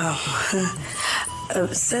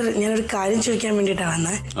 സർ ഞാനൊരു കാര്യം ചോദിക്കാൻ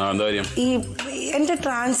വേണ്ടിയിട്ടാണ് വന്നത്. ഈ എന്റെ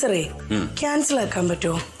ട്രാൻസ്ഫറേ ക്യാൻസൽ ആക്കാൻ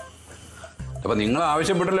പറ്റുമോ? അപ്പൊ നിങ്ങൾ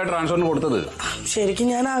ആവശ്യപ്പെട്ടില്ല ട്രാൻസ്ഫറിന് കൊടുത്തത്? ശരിക്കും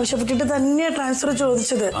ഞാൻ ആവശ്യപ്പെട്ടിട്ട് തന്നെയാണ് ട്രാൻസ്ഫർ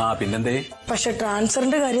ചോദിച്ചത്. പിന്നെന്തേ? പക്ഷെ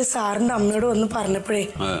ട്രാൻസ്ഫറിന്റെ കാര്യം സാറിന്റെ അമ്മയോട് വന്ന് പറഞ്ഞപ്പോഴേ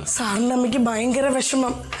സാറിന്റെ അമ്മയ്ക്ക് ഭയങ്കര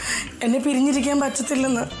വിഷമം, എന്നെ പിരിഞ്ഞിരിക്കാൻ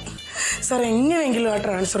പറ്റത്തില്ലെന്ന്. സാർ എങ്ങനെയെങ്കിലും ആ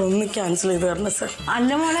ട്രാൻസ്ഫർ ഒന്ന് ക്യാൻസൽ ചെയ്ത് തരണം സാർ.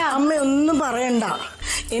 അല്ല മോളെ, അമ്മ ഒന്നും പറയണ്ട,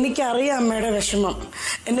 എനിക്കറിയാം അമ്മയുടെ വിഷമം,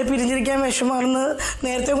 എന്നെ പിരിഞ്ഞിരിക്കാൻ വിഷമാണെന്ന്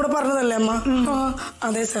നേരത്തെ കൂടെ പറഞ്ഞതല്ലേ അമ്മ?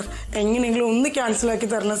 അതെ സാർ, എങ്ങനെയെങ്കിലും ഒന്ന് ക്യാൻസൽ ആക്കി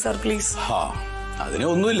തരണം സാർ പ്ലീസ്. അതിന്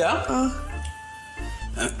ഒന്നുമില്ല,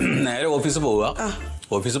 നേരെ ഓഫീസിൽ പോവുക.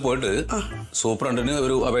 ഓഫീസിൽ പോയിട്ട് സൂപ്രണ്ടിന്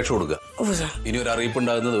ഒരു അപേക്ഷ കൊടുക്കുക. ഇനി ഒരു അറിയിപ്പ്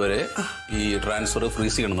ഉണ്ടാകുന്നത് വരെ ഈ ട്രാൻസ്ഫർ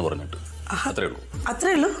ഫ്രീസ് ചെയ്യണമെന്ന് പറഞ്ഞിട്ട്. അത്രേ ഉള്ളൂ.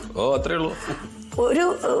 അത്രേ ഉള്ളൂ? ഓ അത്രേ ഉള്ളൂ. ഒരു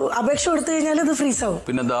അപേക്ഷ കൊടുത്തു കഴിഞ്ഞാൽ അത് ഫ്രീസ് ആവും?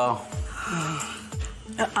 പിന്നെന്താ?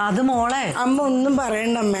 അത് മോളെ അമ്മ ഒന്നും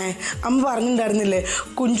പറയണ്ട അമ്മേ. അമ്മ പറഞ്ഞിട്ടുണ്ടായിരുന്നില്ലേ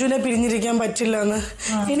കുഞ്ചുനെ പിരിഞ്ഞിരിക്കാൻ പറ്റില്ല എന്ന്.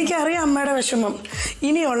 എനിക്കറിയാം അമ്മയുടെ വിഷമം.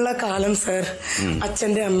 ഇനിയുള്ള കാലം സാർ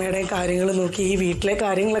അച്ഛൻ്റെ അമ്മയുടെയും കാര്യങ്ങൾ നോക്കി ഈ വീട്ടിലെ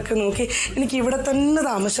കാര്യങ്ങളൊക്കെ നോക്കി എനിക്ക് ഇവിടെ തന്നെ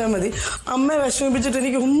താമസിച്ചാൽ മതി. അമ്മയെ വിഷമിപ്പിച്ചിട്ട്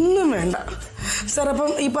എനിക്ക് ഒന്നും വേണ്ട സാർ.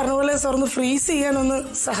 അപ്പം ഈ പറഞ്ഞ പോലെ സാർ ഒന്ന് ഫ്രീസ് ചെയ്യാനൊന്ന്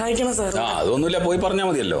സഹായിക്കണം സാർ. അതൊന്നുമില്ല, പോയി പറഞ്ഞാൽ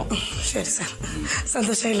മതിയല്ലോ. ശരി സാർ,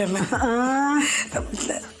 സന്തോഷമായില്ലേ അമ്മ?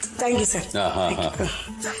 Thank you sir.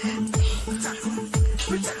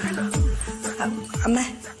 അമ്മേ,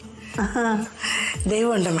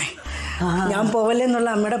 ദൈവം ഉണ്ടമ്മേ, ഞാൻ പോവല്ലേ എന്നുള്ള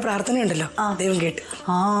അമ്മയുടെ പ്രാർത്ഥനയുണ്ടല്ലോ, ദൈവം കേട്ട്.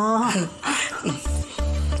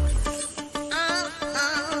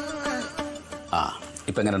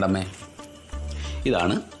 ഇപ്പൊ എങ്ങനെയുണ്ടമ്മേ?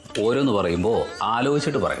 ഇതാണ് ഓരോന്ന് പറയുമ്പോ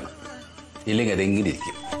ആലോചിച്ചിട്ട് പറയണം, ഇല്ലെങ്കിൽ അതെങ്ങനെ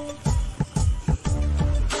ഇരിക്കും.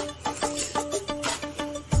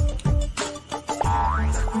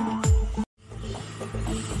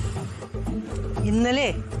 ഇന്നലെ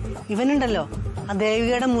ഇവനുണ്ടല്ലോ ആ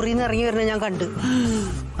ദേവികയുടെ മുറിന്ന് ഇറങ്ങി വരുന്ന ഞാൻ കണ്ടു.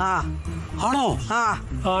 ആണോ?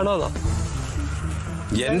 ആണോ?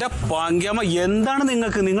 എന്റെ പാങ്ക്യമ്മ, എന്താണ്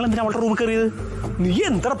നിങ്ങൾക്ക്? നിങ്ങൾ എന്തിനാ അവളുടെ റൂമിൽ കയറിയത്? നീ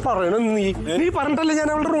എന്താ പറയണം? നീ പറഞ്ഞിട്ടല്ലേ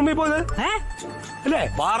ഞാൻ അവളുടെ റൂമിൽ പോയത് അല്ലേ?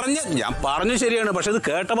 ഞാൻ പറഞ്ഞു ശരിയാണ്, പക്ഷെ ഇത്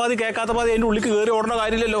കേട്ട പാതി കേൾക്കാത്ത പാതി അതിന്റെ ഉള്ളിൽ കയറി ഓടേണ്ട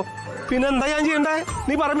കാര്യമില്ലല്ലോ. പിന്നെന്താ ഞാൻ ചെയ്യണ്ടേ?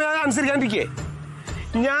 നീ പറഞ്ഞ അനുസരിക്കാണ്ടിരിക്കേ.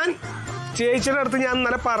 ഞാൻ ചേച്ചിയുടെ അടുത്ത് ഞാൻ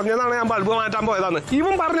ഇന്നലെ പറഞ്ഞതാണ്, ഞാൻ ബൾബ് മാറ്റാൻ പോയതാണ്.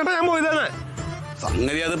 ഇവൻ പറഞ്ഞിട്ടാ ഞാൻ പോയതാണ്.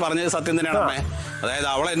 സംഗതി അത് പറഞ്ഞത് സത്യം തന്നെയാണ് അമ്മേ. അതായത്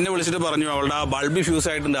അവൾ എന്നെ വിളിച്ചിട്ട് പറഞ്ഞു അവളുടെ ആ ബൾബ് ഫ്യൂസ്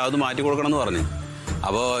ആയിട്ടുണ്ട്, അത് മാറ്റി കൊടുക്കണം എന്ന് പറഞ്ഞു.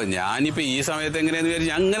 അപ്പോൾ ഞാനിപ്പോ ഈ സമയത്ത് എങ്ങനെയാന്ന്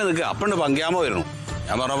വിചാരിച്ചു അങ്ങനെ നിൽക്കുക. അപ്പണ്ട് പങ്ക്യാമ വരുന്നു.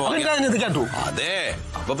 ഞാൻ പറഞ്ഞു അതെ.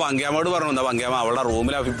 അപ്പൊ പങ്ക്യാമോട് പറഞ്ഞു, എന്താ പങ്ക്യാമ അവളുടെ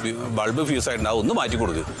റൂമിൽ ആ ബൾബ് ഫ്യൂസ് ആയിട്ടുണ്ട്, ഒന്ന് മാറ്റി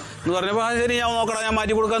കൊടുക്കുക എന്ന് പറഞ്ഞപ്പോ ശരി ഞാൻ നോക്കണം, ഞാൻ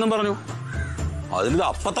മാറ്റി കൊടുക്കാന്നും പറഞ്ഞു. അതിന്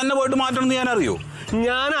അപ്പൊ തന്നെ പോയിട്ട് മാറ്റണം എന്ന് ഞാൻ അറിയൂ.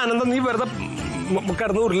 ഞാൻ ആനന്ദം, നീ വെറുതെ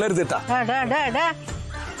കിടന്ന് ഉരുളരുതിട്ടാ.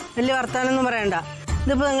 വലിയ വർത്താനൊന്നും പറയണ്ട.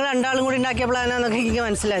 ഇതിപ്പോ നിങ്ങൾ രണ്ടാളും കൂടി ഉണ്ടാക്കിയ പ്ലാനാന്നൊക്കെ എനിക്ക്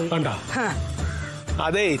മനസ്സിലായി.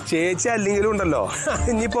 അതെ, ചേച്ചി അല്ലെങ്കിലും ഉണ്ടല്ലോ,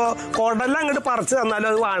 ഇനിയിപ്പോ കൊടല്ലാം അങ്ങോട്ട് പറിച്ചു തന്നാലും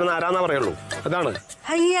അത് വാഴനാരാന്നാ പറയുള്ളൂ. അതാണ്.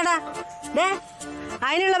 അയ്യടാ ഡേ,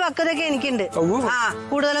 അതിനുള്ള പക്വതൊക്കെ എനിക്കുണ്ട്.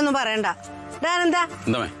 കൂടുതലൊന്നും പറയണ്ട. എന്താ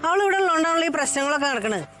അവളിവിടെ ഉള്ളതുകൊണ്ടാണല്ലോ ഈ പ്രശ്നങ്ങളൊക്കെ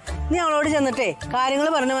നടക്കണത്. നീ അവളോട് ചെന്നിട്ടേ കാര്യങ്ങൾ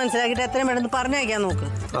പറഞ്ഞ് മനസ്സിലാക്കിട്ട് എത്രയും പെട്ടെന്ന് പറഞ്ഞയക്കാൻ നോക്ക്.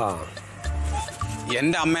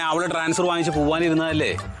 എന്റെ അമ്മ അവള് ട്രാൻസ്ഫർ വാങ്ങിച്ച്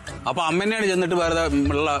പോവാനിരുന്നതല്ലേ. അപ്പൊ അമ്മ തന്നെയാണ് ചെന്നിട്ട് വേറെ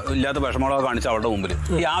ഇല്ലാത്ത വിഷമങ്ങളൊക്കെ കാണിച്ച അവളുടെ മുമ്പിൽ.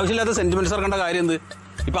 ഈ ആവശ്യമില്ലാത്ത സെന്റിമെന്റ്സ് ഇറക്കേണ്ട കാര്യം എന്ത്?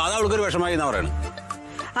 ഇപ്പൊ അത് അവൾക്കൊരു വിഷമായി എന്നാ പറയണത്.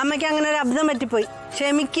 അമ്മയ്ക്ക് അങ്ങനെ ഒരു അബദ്ധം പറ്റിപ്പോയി,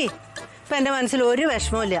 ക്ഷമിക്ക്. ഇപ്പൊ എന്റെ മനസ്സിൽ ഒരു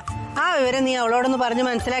വിഷമമില്ല. ആ വിവരം നീ അവളോടൊന്ന് പറഞ്ഞ്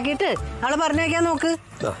മനസ്സിലാക്കിയിട്ട് അവളെ പറഞ്ഞേക്കാൻ നോക്ക്.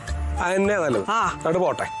 അതന്നെ നല്ലത്. അവിടെ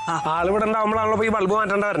പോട്ടെ. ആളിവിടെ ഉണ്ടാവുമ്പോഴാണല്ലോ ഈ ബൾബ്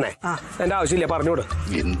മാറ്റേണ്ട വരണേ. എന്റെ ആവശ്യമില്ല, പറഞ്ഞോട്.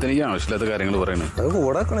 എന്തിനാ ആവശ്യമില്ലാത്ത കാര്യങ്ങൾ പറയണേ? അത്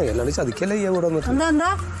കൂടെ വെക്കണേ, അല്ലാണ്ട് ചതിക്കല്ലേ ഈ കൂടെ. എന്താ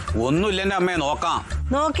ഒന്നുമില്ല എന്റെ അമ്മയെ, നോക്കാം.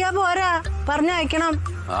 നോക്കിയാ പോരാ, പറഞ്ഞയക്കണം.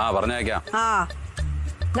 പറഞ്ഞയക്കാം.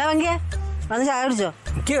 വങ്കിയ വന്ന് ചായ കുടിച്ചോ?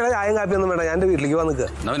 എനിക്ക് ചായയും കാപ്പിയൊന്നും വേണ്ട, ഞാൻ എന്റെ വീട്ടിലേക്ക് വന്ന് നിൽക്കുക.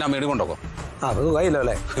 എന്നാ പിന്നെ അമ്മയോട് കൊണ്ടോക്കോ. അത് സുഖമായില്ലോ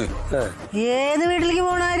അല്ലേ? ഏത് വീട്ടിലേക്ക്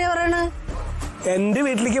പോണ കാര്യ പറയണ്? എന്റെ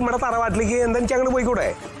വീട്ടിലേക്ക്, നമ്മുടെ തറവാട്ടിലേക്ക്. എന്താ എനിക്ക് അങ്ങനെ പോയിക്കൂടെ?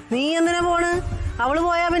 നീ എന്തിനാ പോണ്? അവള്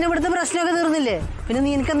പോയാ പിന്നെ ഇവിടുത്തെ പ്രശ്നമൊക്കെ തീർന്നില്ലേ? പിന്നെ നീ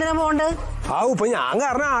എനിക്ക് എന്തിനാ പോണ്ട്? ഇപ്പൊ ഞാൻ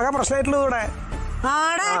കാരണം ആകെ പ്രശ്നമായിട്ടുള്ളത് ഇവിടെ.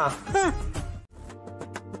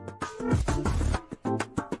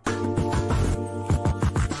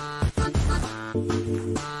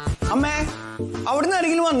 അമ്മേ, അവിടുന്ന്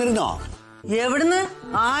ആരെങ്കിലും വന്നിരുന്നോ? എവിടുന്ന്?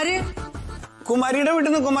 ആര്? കുമാരിയുടെ വീട്ടിൽ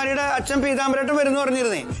നിന്ന്. കുമാരിയുടെ അച്ഛൻ പീതാംബരേട്ടൻ വരുന്നു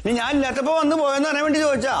പറഞ്ഞിരുന്നേ. ഞാൻ ഇല്ലാത്തപ്പോ വന്ന് പോയെന്ന് പറയാൻ വേണ്ടി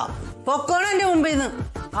ചോദിച്ചാ. പൊക്കോണം എന്റെ മുമ്പിൽ നിന്ന്.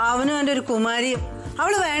 അവനും എന്റെ ഒരു കുമാരിയും.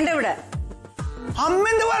 അവള് വേണ്ട ഇവിടെ. അമ്മ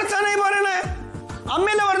എന്ത് വർത്താനായി പറയണേ?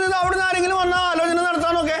 അമ്മയല്ലേ പറഞ്ഞത് അവിടുന്ന് ആരെങ്കിലും വന്നാ ആലോചന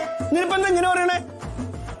നടത്താനൊക്കെ? നിനപ്പം എന്താ ഇങ്ങനെ പറയണേ?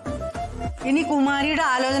 ഇനി കുമാരിയുടെ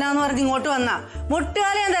ആലോചന എന്ന് പറഞ്ഞ് ഇങ്ങോട്ട് വന്നാ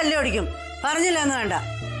മുട്ടുകാലെ ഞാൻ തല്ലി ഓടിക്കും. പറഞ്ഞില്ല എന്ന് വേണ്ട.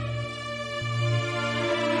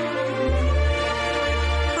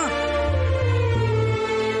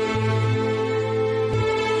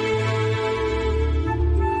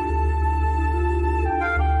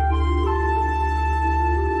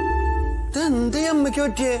 ഇതെന്തേ അമ്മയ്ക്ക്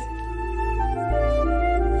പറ്റിയേ?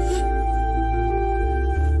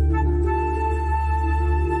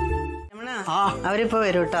 അവരിപ്പോ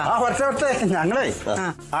വരും കേട്ടോ. വർഷത്തെ ഞങ്ങളെ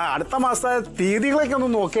അടുത്ത മാസത്തെ തീയതികളൊക്കെ ഒന്ന്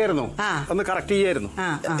നോക്കിയായിരുന്നു, ഒന്ന് കറക്റ്റ് ചെയ്യായിരുന്നു.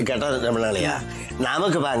 കേട്ടോ രമണാളിയാ,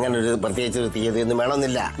 നമുക്കിപ്പോ അങ്ങനെ ഒരു പ്രത്യേകിച്ച് ഒരു തീയതി ഒന്നും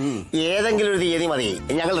വേണമെന്നില്ല. ഏതെങ്കിലും ഒരു തീയതി മതി,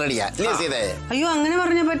 ഞങ്ങൾ റെഡിയാ. അയ്യോ അങ്ങനെ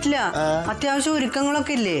പറഞ്ഞാ പറ്റില്ല. അത്യാവശ്യം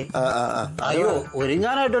ഒരുക്കങ്ങളൊക്കെ ഇല്ലേ? അയ്യോ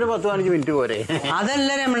ഒരുങ്ങാനായിട്ട് ഒരു 10-15 മിനിറ്റ് പോരെ? അതല്ല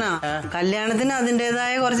രമണ, കല്യാണത്തിന്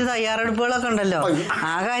അതിന്റേതായ കുറച്ച് തയ്യാറെടുപ്പുകളൊക്കെ ഉണ്ടല്ലോ.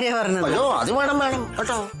 ആ കാര്യം പറഞ്ഞത്. അത് വേണം വേണം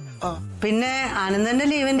കേട്ടോ. പിന്നെ അനന്തന്റെ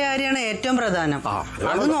ലീവിന്റെ കാര്യമാണ് ഏറ്റവും പ്രധാനം.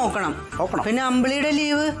 അത് നോക്കണം. പിന്നെ അമ്പിളിയുടെ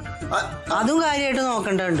ലീവ്, അതും കാര്യമായിട്ട്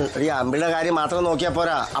നോക്കണ്ടുണ്ട്. അമ്പിളിയുടെ കാര്യം മാത്രം നോക്കിയാ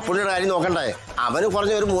പോരാ, അപ്പുണ്ണിയുടെ കാര്യം നോക്കണ്ടേ? അവന്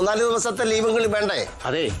കുറഞ്ഞ ഒരു 3-4 ദിവസത്തെ ലീവെങ്കിലും വേണ്ടേ?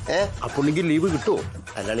 അതെ, അപ്പുണ്ണിക്ക് ലീവ് കിട്ടുമോ?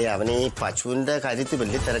 അല്ലാതെ അവന് ഈ പശുവിന്റെ കാര്യത്തിൽ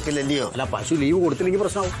വലിയ തിരക്കില്ലല്ലയോ? അല്ല, പശു ലീവ് കൊടുത്തില്ലെങ്കിൽ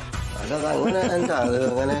പ്രശ്നമാവും. അല്ലത് അങ്ങനെ എന്താ അത്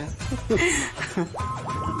അങ്ങനെ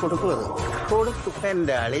കൊടുക്കുന്നത്? കൊടുത്തു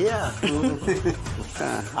എന്റെ അളിയാ.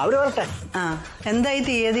 അവര് വരട്ടെ. എന്തായി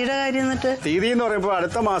തീയതിയുടെ കാര്യം? എന്നിട്ട് തീയതി എന്ന് പറയുമ്പോ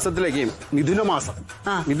അടുത്ത മാസത്തിലേക്ക്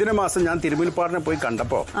മിഥുന മാസം ഞാൻ തിരുമുൽപ്പാടിനെ പോയി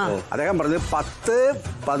കണ്ടപ്പോ അദ്ദേഹം പറഞ്ഞത് 10,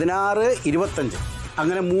 16, 25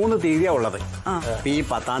 അങ്ങനെ 3 തീയതിയാ ഉള്ളത്. ഈ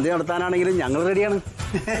 10-ാം തീയതി നടത്താനാണെങ്കിലും ഞങ്ങൾ റെഡിയാണ്.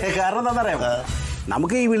 കാരണം എന്താ പറയാ,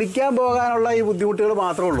 നമുക്ക് ഈ വിളിക്കാൻ പോകാനുള്ള ഈ ബുദ്ധിമുട്ടുകൾ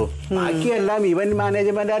മാത്രമേ ഉള്ളൂ. ബാക്കിയെല്ലാം ഇവന്റ്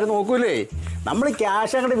മാനേജ്മെന്റ് ആരും നോക്കൂലേ. നമ്മൾ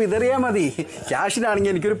ക്യാഷ് അങ്ങോട്ട് വിതറിയാ മതി.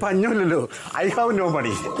 ക്യാഷിനാണെങ്കിൽ എനിക്കൊരു പഞ്ഞമില്ലല്ലോ. I have no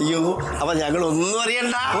money. അയ്യോ, അപ്പൊ ഞങ്ങൾ ഒന്നും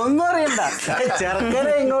അറിയണ്ട.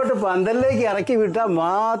 ചെറുക്കനെ ഇങ്ങോട്ട് പന്തലിലേക്ക് ഇറക്കി വിട്ടാൽ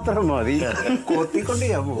മാത്രം മതി. കൊത്തിക്കൊണ്ട്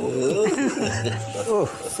ഞാൻ പോകും.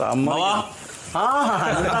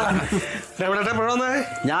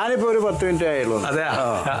 ഞാനിപ്പോ ഒരു 10 മിനിറ്റ് ആയുള്ളൂ.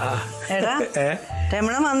 എടാ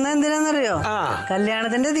രമണ വന്ന എന്തിനാന്നറിയോ?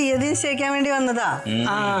 കല്യാണത്തിന്റെ തീയതി നിശ്ചയിക്കാൻ വേണ്ടി വന്നതാ.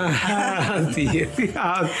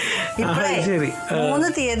 ഇപ്പഴേ 3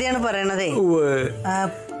 തീയതിയാണ് പറയണതേ.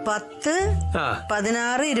 10,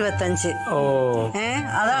 16, 25.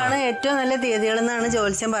 അതാണ് ഏറ്റവും നല്ല തീയതികൾ എന്നാണ്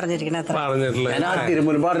ജോത്സ്യം പറഞ്ഞിരിക്കുന്നത്. ഞാൻ ആ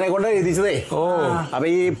തിരുമുൽപ്പാടിനെ കൊണ്ട് എഴുതിച്ചതേ. അപ്പൊ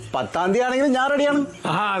ഈ 10-ാം തീയതി ആണെങ്കിലും ഞാൻ റെഡിയാണ്.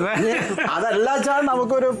 അതല്ല വെച്ചാൽ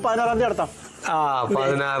നമുക്കൊരു 16-ാം തീയതി നടത്താം.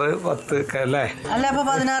 16, 10 അല്ലേ? അല്ല, അപ്പൊ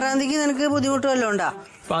 16-ാം തീയതിക്ക് നിനക്ക് ബുദ്ധിമുട്ട് വല്ലതും ഉണ്ടാ?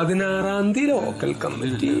 16-ാം തീയതി ലോക്കൽ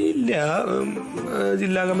കമ്മിറ്റി ഇല്ല,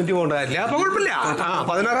 ജില്ലാ കമ്മിറ്റി പോകണ്ട കാര്യമില്ല. അപ്പൊ കുഴപ്പമില്ല.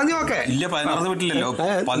 16-ാം തീയതി ഓക്കെ. ഇല്ല, 16-ാം തീയതി പറ്റില്ലല്ലോ.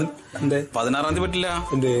 16-ാം തീയതി പറ്റില്ല.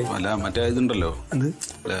 അല്ല, മറ്റേ ഇതുണ്ടല്ലോ,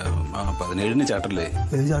 17-ന് ചാട്ടല്ലേ?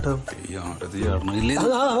 ചാട്ടണില്ലേ?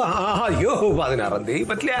 അയ്യോ, 16-ാം തീയതി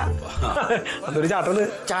പറ്റില്ല. അതൊരു ചാട്ടത്.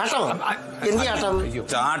 എന്ത് ചാട്ടം?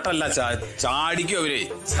 ചാട്ടല്ല, ചാടിക്കും അവര്.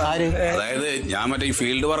 അതായത് ഞാൻ മറ്റേ ഈ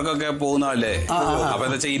ഫീൽഡ് വർക്കൊക്കെ പോകുന്നതല്ലേ. അപ്പൊ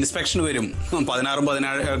എന്താ വെച്ചാൽ ഇൻസ്പെക്ഷൻ വരും. 16, 17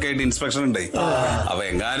 ഒക്കെ ആയിട്ട് ഇൻസ്പെക്ഷൻ ഉണ്ട്. അപ്പൊ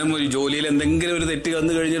എങ്ങാനും ഒരു ജോലിയിൽ എന്തെങ്കിലും ഒരു തെറ്റ്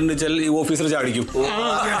വന്നു കഴിഞ്ഞിട്ടുണ്ടെങ്കിൽ ഈ ഓഫീസർ ചാടിക്കും.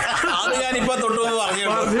 അത് ഞാനിപ്പോ തൊട്ട് പറഞ്ഞു.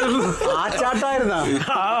 ആ ചാട്ടായിരുന്ന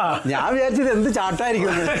ഞാൻ വിചാരിച്ചത് എന്ത് ചാട്ടായിരിക്കും.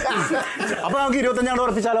 അപ്പൊ നമുക്ക് 25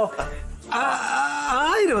 ഉറപ്പിച്ചാലോ?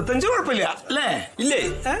 25 കുഴപ്പമില്ല അല്ലേ? ഇല്ലേ,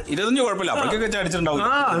 25 കുഴപ്പമില്ല. അപ്പോഴൊക്കെ ചാടിച്ചിട്ടുണ്ടാവും.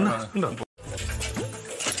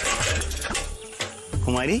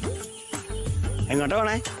 കുമാരി എങ്ങോട്ടാ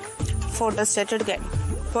പോണേ? ഫോട്ടോ സ്റ്റേറ്റ് എടുക്കാൻ.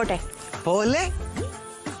 പോട്ടെ. പോലെ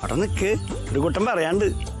അവിടെ നിക്ക്, ഒരു കൂട്ടം പറയാണ്ട്.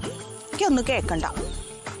 എനിക്കൊന്നും കേക്കണ്ട.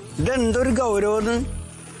 ഇതെന്തൊരു ഗൗരവന്ന്?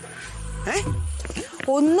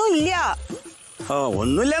 ഒന്നുമില്ല.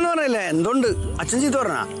 ഒന്നുമില്ലെന്ന് പറഞ്ഞല്ലേ? എന്തുണ്ട്? അച്ഛൻ ചീത്ത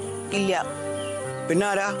പറഞ്ഞാ? ഇല്ല. പിന്നെ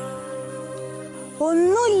ആരാ?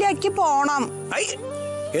 ഒന്നുമില്ല, പോണം.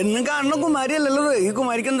 എന്നും കാണുന്ന കുമാരി അല്ലല്ലോ. ഈ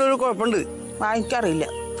കുമാരിക്ക് എന്തോ ഒരു കുഴപ്പമുണ്ട്. എനിക്കറിയില്ല.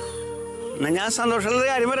 എന്നാ ഞാൻ സന്തോഷമുള്ള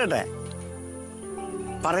കാര്യം പറയട്ടെ?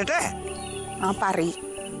 പറയും.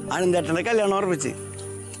 അനന്തേട്ടന്റെ കല്യാണം ഉറപ്പിച്ച്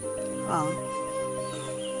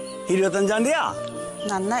 25-ാം തീയതിയാ.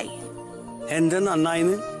 നന്നായി. എന്ത്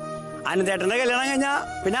നന്നായിന്ന്? അനന്തേട്ടന്റെ കല്യാണം കഴിഞ്ഞാ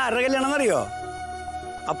പിന്നെ ആരുടെ കല്യാണം എന്നറിയോ?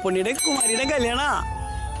 അപ്പുണ്ണിയുടെ കുമാരിയുടെ കല്യാണ.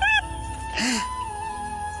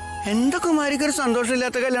 എന്താ കുമാരിക്ക് ഒരു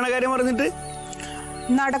സന്തോഷമില്ലാത്ത കല്യാണ കാര്യം പറഞ്ഞിട്ട്?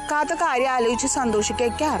 നടക്കാത്ത കാര്യം ആലോചിച്ച്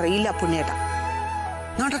സന്തോഷിക്കൊക്കെ അറിയില്ല പുണ്യേട്ടാ.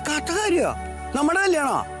 നടക്കാത്ത കാര്യോ? നമ്മുടെ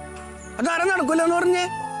കല്യാണോ? അതാരും നടക്കൂലെന്ന് പറഞ്ഞേ?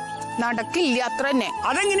 നടക്കില്ല, അത്ര തന്നെ.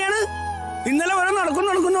 അതെങ്ങനെയാണ്? ഇന്നലെ വരെ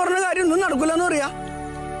നടക്കുന്നു പറഞ്ഞ കാര്യം ഒന്നും നടക്കൂലെന്ന് പറയാ.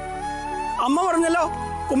 അമ്മ പറഞ്ഞല്ലോ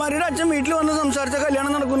കുമാരിയുടെ അച്ഛൻ വീട്ടിൽ വന്ന് സംസാരിച്ച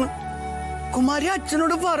കല്യാണം നടക്കുന്നു. കുമാരി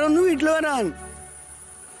അച്ഛനോട് പറഞ്ഞു വീട്ടിൽ വരാൻ.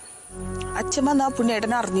 അച്ഛൻ വന്നാ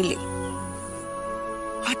പുണ്യേട്ടൻ അറിഞ്ഞില്ലേ?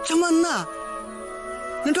 അച്ഛൻ വന്നാ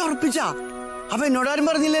എന്നിട്ട് ഉറപ്പിച്ചാ? അപ്പൊ എന്നോടാരും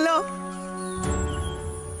പറഞ്ഞില്ലല്ലോ.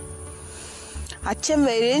 അച്ഛൻ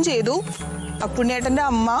വരികയും ചെയ്തു. പുണ്യേട്ടന്റെ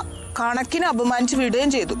അമ്മ കണക്കിന് അപമാനിച്ച്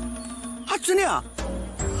വിടുകയും ചെയ്തു. അച്ഛനെയാ?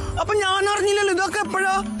 അപ്പൊ ഞാൻ അറിഞ്ഞില്ലല്ലോ. ഇതൊക്കെ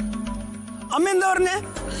എപ്പോഴാ? അമ്മ എന്താ പറഞ്ഞേ?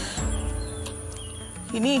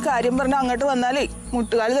 ഇനി ഈ കാര്യം പറഞ്ഞ അങ്ങോട്ട് വന്നാലേ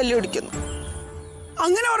മുട്ടുകാല് തല്ലി ഓടിക്കുന്നു.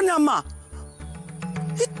 അങ്ങനെ പറഞ്ഞ അമ്മ?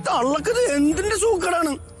 ഈ തള്ളക്കത് എന്തിന്റെ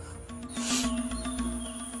സൂക്കടാണ്.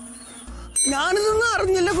 ഞാനിതൊന്നും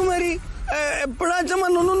അറിഞ്ഞില്ല കുമാരി. എപ്പോഴാ അച്ഛൻ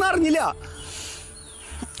വന്നൊന്നും അറിഞ്ഞില്ല.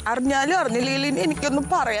 അറിഞ്ഞാലും അറിഞ്ഞില്ലെങ്കിൽ ഇനി എനിക്കൊന്നും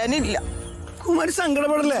പറയാനില്ല. കുമാരി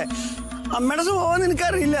സങ്കടപ്പെടല്ലേ? അമ്മയുടെ സ്വഭാവം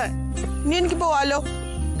നിനക്കറിയില്ല. ഇനി എനിക്ക് പോവാലോ?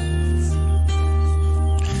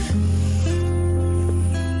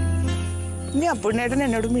 ഇനി അപ്പുണ്ണേട്ടൻ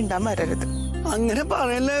എന്നോട് മിണ്ടാൻ വരരുത്. അങ്ങനെ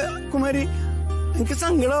പറയല്ലേ കുമാരി, എനിക്ക്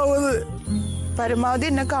സങ്കടമാവത്. പരമാവധി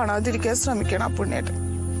എന്നെ കാണാതിരിക്കാൻ ശ്രമിക്കണം അപ്പുണ്ണേട്ടൻ.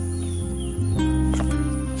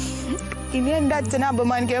 ഇനി എന്റെ അച്ഛനെ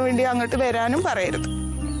അപമാനിക്കാൻ വേണ്ടി അങ്ങോട്ട് വരാനും പറയരുത്.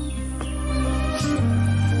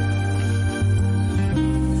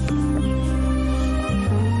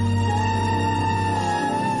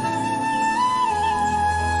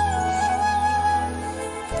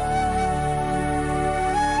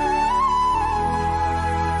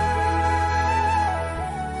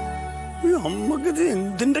 അമ്മക്കിത്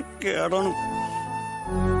എന്തിന്റെ കേടാണ്.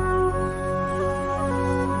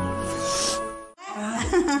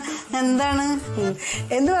 എന്താണ്?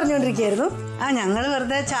 എന്ത് പറഞ്ഞോണ്ടിരിക്കായിരുന്നു? ഞങ്ങള്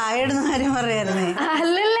വെറുതെ ചായ ഇടുന്ന കാര്യം പറയായിരുന്നേ.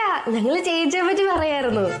 അല്ലല്ല, ഞങ്ങള് ചേച്ചിയെ പറ്റി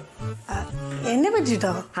പറയായിരുന്നു. എന്നെ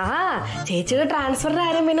പറ്റിട്ടോ? ചേച്ചിയുടെ ട്രാൻസ്ഫറിന്റെ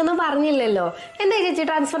കാര്യം പിന്നെ ഒന്നും പറഞ്ഞില്ലല്ലോ. എന്താ ചേച്ചി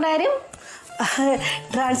ട്രാൻസ്ഫറിന്റെ കാര്യം?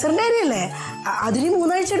 ട്രാൻസ്ഫറിന്റെ കാര്യല്ലേ? അതിന്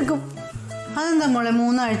 3 ആഴ്ച എടുക്കും. അതെന്താ മോളെ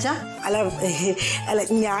 3 ആഴ്ച? അല്ല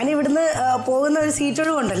ഞാൻ ഇവിടുന്ന് പോകുന്ന ഒരു സീറ്റ്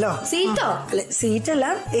ഒഴിവുണ്ടല്ലോ. സീറ്റോ? അല്ല സീറ്റല്ല,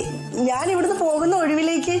 ഞാൻ ഇവിടുന്ന് പോകുന്ന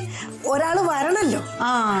ഒഴിവിലേക്ക് ഒരാള് വരണല്ലോ.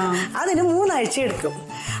 അതിന് 3 ആഴ്ച എടുക്കും.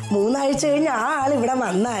 3 ആഴ്ച കഴിഞ്ഞ് ആ ആൾ ഇവിടെ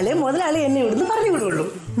വന്നാല് മുതലാളി എന്നെ ഇവിടുന്ന് പറഞ്ഞു വിടുള്ളൂ.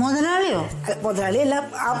 മുതലാളിയോ? മുതലാളി അല്ല,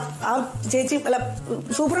 ആ ചേച്ചി അല്ല,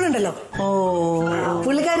 സൂപ്രണ്ട് ഉണ്ടല്ലോ.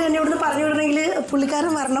 പുള്ളിക്കാരൻ എന്നെ ഇവിടുന്ന് പറഞ്ഞു വിടണമെങ്കിൽ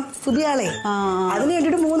പുള്ളിക്കാരൻ വരണം, പുതിയ ആളെ. അതിന്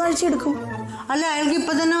വേണ്ടിട്ട് 3 ആഴ്ച എടുക്കും. അല്ല അയാൾക്ക്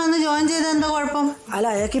ഇപ്പൊ തന്നെ വന്ന് ജോയിൻ ചെയ്ത എന്താ കുഴപ്പം? അല്ല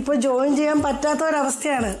അയാൾക്ക് ഇപ്പൊ ജോയിൻ ചെയ്യാൻ പറ്റാത്ത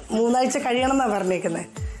ഒരവസ്ഥയാണ്. 3 ആഴ്ച കഴിയണം എന്നാ പറഞ്ഞേക്കുന്നത്.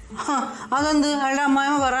 അതെന്ത്? അയാളുടെ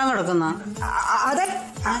അമ്മായിമ്മ പറയാൻ കിടക്കുന്ന? അതെ,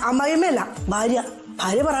 അമ്മായിമ്മയല്ല, ഭാര്യ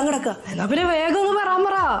പറയാൻ കിടക്കുക. എന്നാ പിന്നെ വേഗം ഒന്ന് പറയാൻ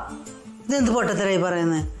പറ. ഇതെന്ത് പൊട്ടത്തരായി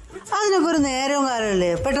പറയുന്നത്? അതിനൊക്കെ ഒരു നേരവും കാലമല്ലേ,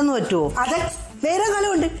 പെട്ടെന്ന് പറ്റുമോ? അതെ, നേരവും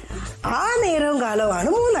കാലമുണ്ട്. ആ നേരവും കാലമാണ്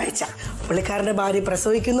 3 ആഴ്ച. പുള്ളിക്കാരന്റെ ഭാര്യ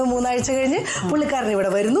പ്രസവിക്കുന്നു, 3 ആഴ്ച കഴിഞ്ഞ് പുള്ളിക്കാരൻ ഇവിടെ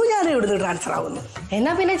വരുന്നു, ഞാൻ ഇവിടുന്ന് ട്രാൻസ്ഫർ ആവുന്നു.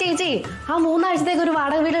 എന്നാ പിന്നെ ചേച്ചി ആ 3 ആഴ്ചത്തേക്ക് ഒരു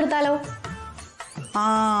വാടക വീട് എടുത്താലോ?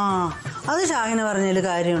 അത് ഷാഹിന പറഞ്ഞതിൽ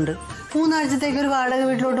കാര്യമുണ്ട്. 3 ആഴ്ചത്തേക്ക് ഒരു വാടക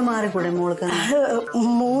വീട്ടിലോട്ട് മാറിക്കൂടെ മോൾക്ക്?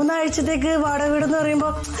 3 ആഴ്ചത്തേക്ക് വാടക വീടെന്ന് പറയുമ്പോ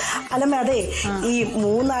അല്ലമ്മ, അതെ, ഈ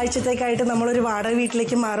 3 ആഴ്ചത്തേക്കായിട്ട് നമ്മളൊരു വാടക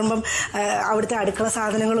വീട്ടിലേക്ക് മാറുമ്പം അവിടുത്തെ അടുക്കള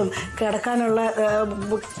സാധനങ്ങളും കിടക്കാനുള്ള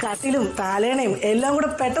കട്ടിലും താലേണയും എല്ലാം കൂടെ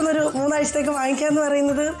പെട്ടെന്നൊരു 3 ആഴ്ചത്തേക്ക് വാങ്ങിക്കാന്ന്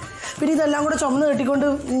പറയുന്നത്, പിന്നെ ഇതെല്ലാം കൂടെ ചുമന്ന് കെട്ടിക്കൊണ്ട്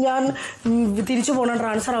ഞാൻ തിരിച്ചു പോകണം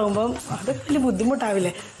ട്രാൻസ്ഫർ ആകുമ്പോൾ, അത് വലിയ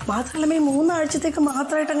ബുദ്ധിമുട്ടാവില്ലേ? മാത്രമല്ല ഈ 3 ആഴ്ചത്തേക്ക്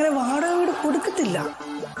മാത്രമായിട്ട് അങ്ങനെ വാടക വീട് കൊടുക്കത്തില്ല.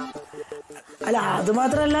 അല്ല അത്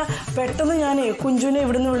മാത്രല്ല, പെട്ടെന്ന് ഞാനേ കുഞ്ചുവിനെ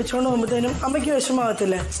ഇവിടുന്ന് വിളിച്ചോണ്ട് പോകുമ്പോഴത്തേനും അമ്മയ്ക്ക്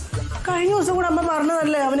വിഷമാവത്തില്ലേ? കഴിഞ്ഞ ദിവസം കൂടെ അമ്മ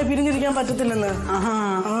പറഞ്ഞതല്ലേ അവനെ പിരിഞ്ഞിരിക്കാൻ പറ്റത്തില്ലെന്ന്.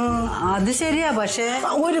 അത് ശരിയാ, പക്ഷേ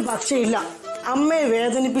ഒരു പക്ഷേ ഇല്ല. അമ്മയെ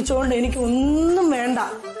വേദനിപ്പിച്ചോണ്ട് എനിക്ക് ഒന്നും വേണ്ട.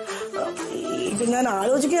 ഇപ്പൊ ഞാൻ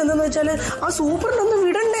ആലോചിക്കുക എന്താന്ന് വെച്ചാല്, ആ സൂപ്രണ്ട് ഒന്ന്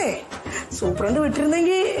വിടണ്ടേ? സൂപ്രണ്ട്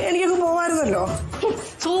വിട്ടിരുന്നെങ്കിൽ എനിക്കൊക്കെ പോവായിരുന്നല്ലോ.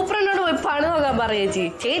 സൂപ്രണ്ടോട് പോയി പണി നോക്കാൻ പറ ചേച്ചി.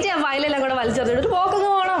 ചേച്ചി ആ ഫയലെല്ലാം കൂടെ വലിച്ചെറിഞ്ഞിട്ട് പോക്കൊന്ന്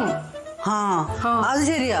പോകണം. അത്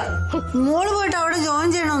ശരിയാ. മോള് പോയിട്ട് അവിടെ ജോയിൻ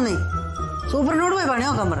ചെയ്യണമെന്നേ സൂപ്രണ്ടിനോട് പോയി പണി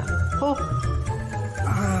നോക്കാൻ പറ.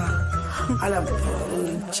 അല്ല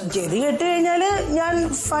ഗതി കെട്ട് കഴിഞ്ഞാല് ഞാൻ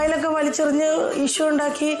ഫയലൊക്കെ വലിച്ചെറിഞ്ഞ് ഇഷ്യൂ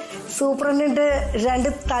ഉണ്ടാക്കി സൂപ്രണ്ടിന്റെ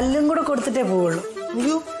 2 തല്ലും കൂടെ കൊടുത്തിട്ടേ പോവുള്ളൂ.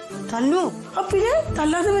 അയ്യോ, തല്ലോ? പിന്നെ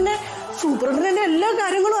തല്ലാതെ പിന്നെ സൂപ്രണ്ടിന്റെ എല്ലാ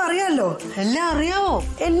കാര്യങ്ങളും അറിയാമല്ലോ. എല്ലാം അറിയാവോ?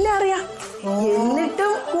 എല്ലാം അറിയാം.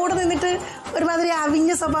 എന്നിട്ടും കൂടെ നിന്നിട്ട് ഒരുമാതിരി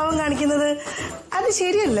അവിഞ്ഞ സ്വഭാവം കാണിക്കുന്നത് അത്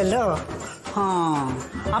ശരിയല്ലല്ലോ.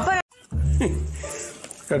 അപ്പൊ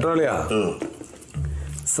കേട്ടോളിയാ,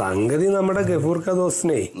 സംഗതി നമ്മുടെ ഗഫൂർക്ക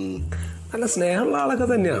ദോസ്തിനെ നല്ല സ്നേഹമുള്ള ആളൊക്കെ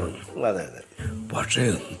തന്നെയാണ്. അതെ അതെ. പക്ഷെ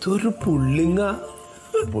എന്തൊരു പുള്ളിങ്ങോ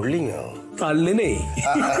തള്ളിനെ.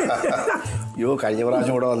 യോ, കഴിഞ്ഞ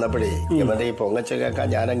പ്രാവശ്യം കൂടെ വന്നപ്പോഴേ ഇവന്റെ ഈ പൊങ്ങച്ച കേൾക്കാൻ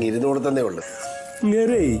ഞാൻ അങ്ങ് ഇരുന്ന് കൊടുത്തതേ ഉള്ളു.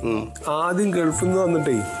 ഇങ്ങനെ ആദ്യം ഗൾഫിൽ നിന്ന്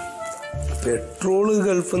വന്നിട്ടേ പെട്രോള്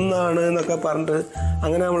ഗൾഫിൽ നിന്നാണ് എന്നൊക്കെ പറഞ്ഞിട്ട്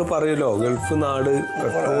അങ്ങനെ നമ്മൾ പറയുമല്ലോ, ഗൾഫ് നാട്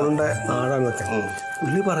പെട്രോളിന്റെ നാടാന്നൊക്കെ.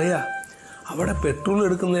 പുള്ളി പറയാ അവിടെ പെട്രോൾ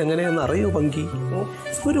എടുക്കുന്നത് എങ്ങനെയാണെന്ന് അറിയോ പങ്കി?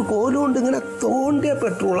 ഒരു കോലുകൊണ്ട് ഇങ്ങനെ തോണ്ടിയ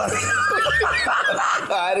പെട്രോളാണ്.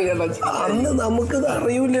 അന്ന് നമുക്കിത്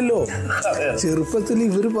അറിയില്ലല്ലോ. ചെറുപ്പത്തിൽ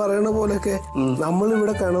ഇവര് പറയണ പോലെയൊക്കെ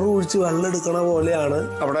നമ്മളിവിടെ കിണർ കുഴിച്ച് വെള്ളം എടുക്കണ പോലെയാണ്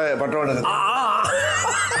അവിടെ പെട്രോൾ എടുക്കുന്നത്.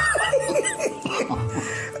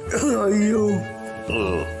 അയ്യോ,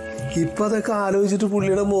 ഇപ്പൊ അതൊക്കെ ആലോചിച്ചിട്ട്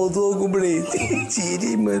പുള്ളിയുടെ മുഖത്ത് നോക്കുമ്പോഴേ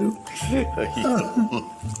ചിരിയും വരും.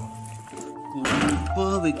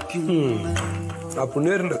 ആ പുണ്ണി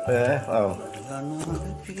വരുന്നുണ്ട്.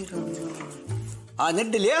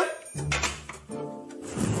 എന്നിട്ടില്ല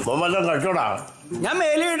കഴിച്ചോടാ. ഞാൻ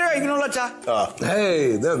മേലിട്ട് കഴിക്കണുള്ളൂ അച്ഛാ.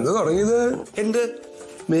 ഇതെന്ത് തുടങ്ങിയത്? എന്ത്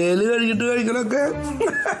മേല് കഴുകിട്ട് കഴിക്കലൊക്കെ?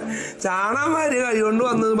 ചാണാമാര് കഴികൊണ്ട്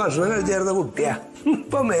വന്നത് ഭക്ഷണം കഴിച്ചായിരുന്ന കുട്ടിയാ.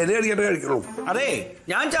 ഇപ്പൊ മേല് കഴുകിട്ട് കഴിക്കണു. അതെ,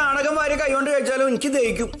 ഞാൻ ചാണകം വാരി കൈകൊണ്ട് കഴിച്ചാലും എനിക്ക്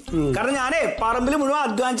ദഹിക്കും. കാരണം ഞാനേ പറമ്പിൽ മുഴുവൻ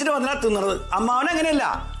അധ്വാനിച്ചിട്ട് വന്നാ തിന്നത്. അമ്മാവൻ അങ്ങനെയല്ല,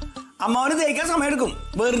 അമ്മാവന് ദഹിക്കാൻ സമയം എടുക്കും.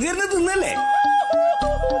 വെറുതെ ഇരുന്ന് തിന്നല്ലേ.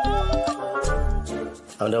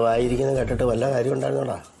 അവന്റെ വായിരിക്കുന്നത് കേട്ടിട്ട് വല്ല കാര്യം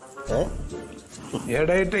ഉണ്ടായിരുന്നോടാ.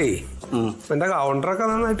 ഏടായിട്ടേ എന്റെ കൗണ്ടറൊക്കെ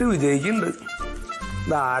നന്നായിട്ട് വിജയിക്കുന്നുണ്ട്.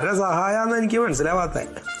 ഇതാരെ സഹായാന്ന് എനിക്ക് മനസ്സിലാവാത്ത.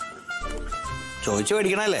 ചോദിച്ചു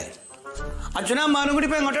മേടിക്കണല്ലേ. അച്ഛനും അമ്മാനും കൂടി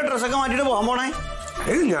ഇപ്പൊ എങ്ങോട്ടാ ഡ്രസ്സൊക്കെ മാറ്റിട്ട് പോകാൻ പോണേ?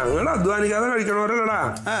 ഞങ്ങൾ അധ്വാനിക്കാതെ കഴിക്കണവരല്ലടാ.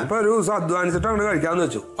 ഇപ്പൊ ഒരു ദിവസം അധ്വാനിച്ചിട്ട് അങ്ങോട്ട് കഴിക്കാന്ന്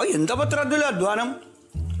വെച്ചു. എന്താ പത്ര അധ്വാനം?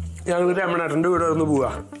 ഞങ്ങൾ രമണേട്ടന്റെ വീട് ഒന്ന്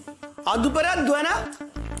പോവാ. അതുപോലെ അധ്വാന?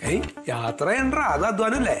 യാത്ര ചെയ്യണ്ടാ, അത്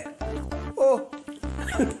അധ്വാനല്ലേ? ഓ,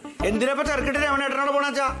 എന്തിനാ തിരക്കിട്ട് രമണേട്ടനോട്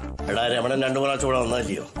പോണാച്ചാ? എടാ, രമണൻ 2 പ്രാവശ്യം കൂടെ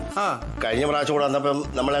വന്നില്ലയോ? കഴിഞ്ഞ പ്രാവശ്യം കൂടെ വന്നപ്പം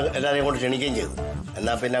നമ്മളെ എല്ലാരെയും കൊണ്ട് ക്ഷണിക്കുകയും ചെയ്തു.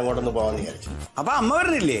 എന്നാ പിന്നെ അങ്ങോട്ടൊന്ന് പോകാന്ന് വിചാരിച്ചു. അപ്പൊ അമ്മ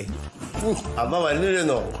വരുന്നില്ലേ? അമ്മ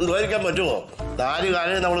വരുന്നില്ലെന്നോ? കൊണ്ടുപോയിരിക്കാൻ പറ്റുമോ? 4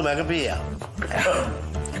 കാലം നമ്മള് മേക്കപ്പ് ചെയ്യാം.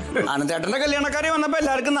 അനന്തേട്ടന്റെ കല്യാണക്കാരെ വന്നപ്പോ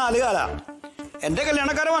എല്ലാവർക്കും 4 കാലാ. എന്റെ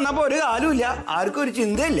കല്യാണക്കാരെ വന്നപ്പോ ഒരു കാലും ഇല്ല, ആർക്കും ഒരു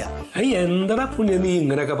ചിന്തയില്ല. എന്താ പുണ്യ നീ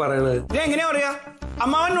ഇങ്ങനെയൊക്കെ പറയണത്? ഇത് എങ്ങനെയാ പറയാ?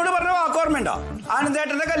 അമ്മാവനോട് പറഞ്ഞ വാക്ക് ഓർമ്മയുണ്ടോ?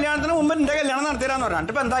 ആനന്ദേട്ടന്റെ കല്യാണത്തിന് മുമ്പ് എന്റെ കല്യാണം നടത്തിരാന്ന്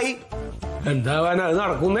പറഞ്ഞിട്ട് ഇപ്പൊ എന്തായി? എന്താവാനാ, അത്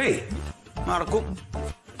നടക്കുന്നേ. നടക്കും.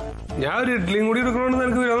 ഞാൻ ഒരു ഇഡ്ഡലിയും കൂടി എടുക്കണോണ്ട്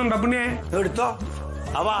നിനക്ക് വിരോധം പുണ്യേ? എടുത്തോ,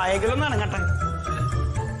 അവ ആയെങ്കിലും നനങ്ങട്ടെ.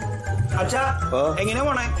 അച്ഛാ, എങ്ങനെയാ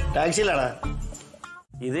പോണേ? ടാക്സിയിലാണോ?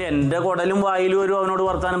 ഇത് എന്റെ കുടലും വായിലും ഒരു അവനോട്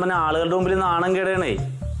വർത്താനം പറഞ്ഞ ആളുകളുടെ മുമ്പിൽ നാണം കേടണേ.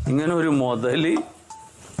 ഇങ്ങനെ ഒരു മുതല്.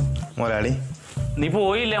 മുതലാളി, നീ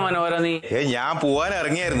പോയില്ല മനോഹര? നീ ഞാൻ പോവാൻ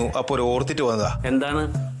ഇറങ്ങിയായിരുന്നു. അപ്പൊ ഒരു ഓർത്തിട്ട് വന്നതാ. എന്താണ്?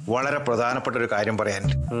 വളരെ പ്രധാനപ്പെട്ട ഒരു കാര്യം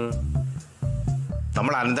പറയാനുണ്ട്.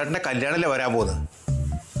 നമ്മൾ അനന്തേട്ടന്റെ കല്യാണല്ലേ വരാൻ പോകുന്നത്.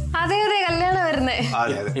 അതെ അതെ, കല്യാണം വരുന്നേ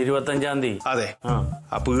 25-ാം തീയതി. അതെ.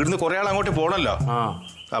 അപ്പൊ ഇവിടുന്ന് കുറെ ആൾ അങ്ങോട്ട് പോണല്ലോ.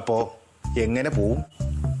 അപ്പോ എങ്ങനെ പോവും?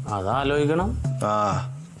 അതാലോചിക്കണം.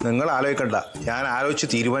 നിങ്ങൾ ആലോചിക്കണ്ട, ഞാൻ ആലോചിച്ച്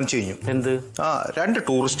തീരുമാനിച്ചു കഴിഞ്ഞു. എന്ത്? 2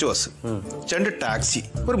 ടൂറിസ്റ്റ് ബസ്, 2 ടാക്സി,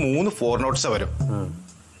 ഒരു 3 4 വരും.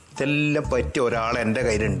 ഇതെല്ലാം പറ്റിയ ഒരാൾ എന്റെ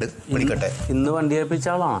കയ്യിലുണ്ട്. വിളിക്കട്ടെ. ഇന്ന് വണ്ടി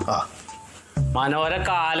ഏൽപ്പിച്ചാളാണ് മനോഹര.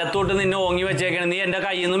 കാലത്തോട്ട് നിന്നെ ഓങ്ങി വെച്ചേക്കണ. നീ എന്റെ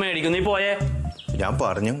കയ്യിൽ നിന്ന് മേടിക്കും. നീ പോയേ. ഞാൻ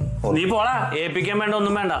പറഞ്ഞു. നീ പോടാ. ഏൽപ്പിക്കാൻ വേണ്ട,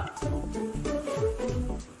 ഒന്നും വേണ്ട.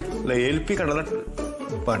 ഏൽപ്പിക്കണ്ട,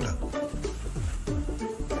 വേണ്ട.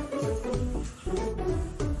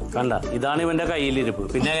 കണ്ട, ഇതാണ് ഇവന്റെ കയ്യിലിരിപ്പ്.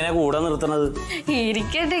 പിന്നെ എങ്ങനെ കൂടെ നിർത്തണത്?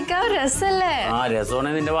 ഇരിക്കട്ടെ, രസല്ലേ? രസമാണെ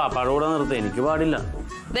നിന്റെ വാപ്പാടെ കൂടെ നിർത്ത. എനിക്ക് പാടില്ല.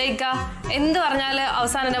 എന്ത് പറഞ്ഞാല്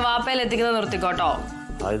അവസാനം എന്റെ വാപ്പയിൽ എത്തിക്കുന്നത് നിർത്തിക്കോട്ടോ.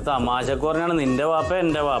 അത് തമാശക്ക് പറഞ്ഞാണ്. നിന്റെ വാപ്പ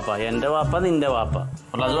എന്റെ വാപ്പ, എന്റെ വാപ്പ നിന്റെ വാപ്പ.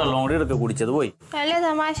 അത് വെള്ളം കൂടി എടുക്ക, കുടിച്ചത് പോയി. വലിയ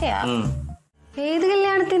തമാശയാ. ഏത്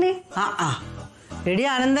കല്യാണത്തിന്? എടി,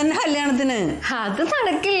 അനന്തന്റെ കല്യാണത്തിന്. അത്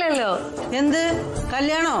നടക്കില്ലല്ലോ. എന്ത്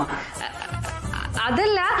കല്യാണോ?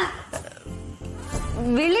 അതല്ല,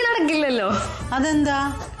 വിളി നടക്കില്ലല്ലോ. അതെന്താ?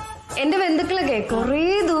 എന്റെ ബന്ധുക്കളൊക്കെ കൊറേ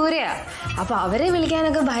ദൂരെയാ. അപ്പൊ അവരെ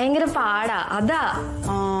വിളിക്കാനൊക്കെ ഭയങ്കര പാടാ. അതാ.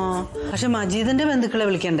 പക്ഷെ മജീദിന്റെ ബന്ധുക്കളെ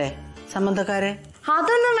വിളിക്കണ്ടേ? സംബന്ധക്കാരെ?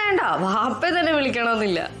 അതൊന്നും വേണ്ട, വാപ്പ തന്നെ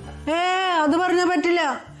വിളിക്കണമെന്നില്ല. അത് പറഞ്ഞാ പറ്റില്ല.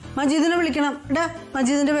 മജീദിനെ വിളിക്കണം. ഇടാ,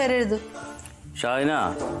 മജീദിന്റെ പേരെഴുതു. ഷാഹിന,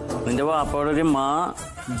 നിന്റെ വാപ്പയോടൊരു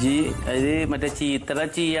ജി, അത് മറ്റേ ചീത്തറ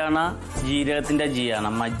ചീയാണ, ജീരകത്തിന്റെ ജിയാണ്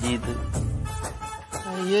മജീദ്.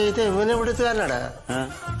 അയ്യേ, ഇത് ഇവനെവിടുത്തുകാരനാടാ.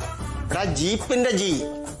 ജീപ്പിന്റെ ജി.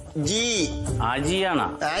 ജി ആ ജിയാണോ?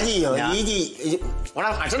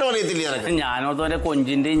 അക്ഷരം അറിയത്തില്ല. ഞാനോർത്തോലെ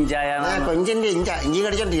കൊഞ്ചിന്റെ ഇഞ്ചായാണ്. കൊഞ്ചിന്റെ ഇഞ്ചി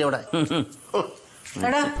കടിച്ചോണ്ടില്ല ഇവിടെ.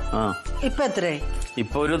 ഇപ്പൊ എത്രേ?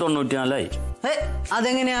 ഇപ്പൊ ഒരു 94ആയി.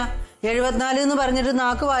 അതെങ്ങനെയാ? 74 എന്ന് പറഞ്ഞിട്ട്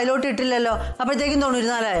നാക്ക് വായിലോട്ട് ഇട്ടില്ലല്ലോ. അപ്പോഴത്തേക്കും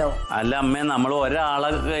 94ആയോ? അല്ല അമ്മേ, നമ്മൾ ഒരാളെ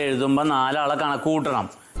എഴുതുമ്പോ 4 ആളെ കണക്ക് കൂട്ടണം.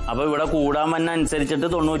 അപ്പൊ ഇവിടെ കൂടാൻ വന്ന അനുസരിച്ചിട്ട്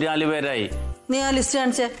 94 പേരായി. നീ ആ ലിസ്റ്റ്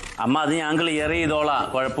കാണിച്ചേ. അമ്മ, അത് ഞാൻ ക്ലിയർ ചെയ്തോളാം,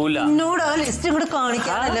 കുഴപ്പമില്ല. എന്നോട് ആ ലിസ്റ്റ് കൂടെ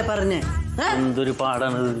കാണിക്കാനല്ലേ പറഞ്ഞേ? എന്തൊരു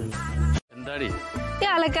പാടാണ്. എന്താടി ഈ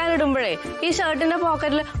അലക്കാനിടുമ്പോഴേ ഈ ഷർട്ടിന്റെ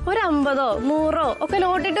പോക്കറ്റിൽ ഒരു 50ഓ 100ഓ ഒക്കെ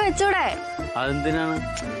നോട്ടിട്ട് വെച്ചൂടെ? അതെന്തിനാണ്?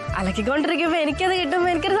 അലക്കിക്കൊണ്ടിരിക്കുമ്പോ എനിക്കത് കിട്ടുമ്പോ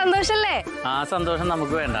എനിക്കൊരു സന്തോഷല്ലേ? ആ സന്തോഷം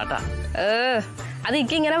നമുക്ക് വേണ്ടാട്ടാ. അത്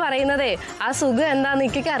ഇക്ക് ഇങ്ങനെ പറയുന്നതേ ആ സുഖം എന്താന്ന്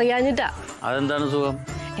ഇക്കൊക്കെ അറിയാഞ്ഞിട്ടാ. അതെന്താണ് സുഖം?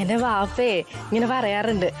 എന്റെ വാപ്പേ ഇങ്ങനെ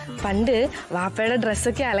പറയാറുണ്ട്, പണ്ട് വാപ്പയുടെ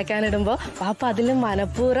ഡ്രസ്സൊക്കെ അലക്കാനിടുമ്പോ വാപ്പ അതിലും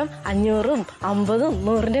മനഃപൂർവ്വം 500, 50,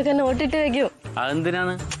 100 ഒക്കെ നോട്ടിട്ട് വെക്കും.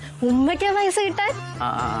 അതെന്തിനാണ്? ഉമ്മയ്ക്കാ പൈസ കിട്ടാൻ.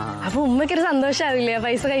 അപ്പൊ ഉമ്മയ്ക്കൊരു സന്തോഷാവില്ലേ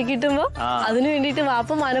പൈസ കൈ കിട്ടുമ്പോ? അതിനു വേണ്ടിട്ട്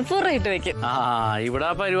വാപ്പ മനഃപൂർവ്വം ഇട്ട് വെക്കും. ഇവിടെ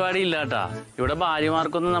ആ പരിപാടി ഇല്ലാട്ടാ. ഇവിടെ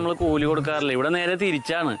ഭാര്യമാർക്കൊന്നും നമ്മൾ കൂലി കൊടുക്കാറില്ല. ഇവിടെ നേരെ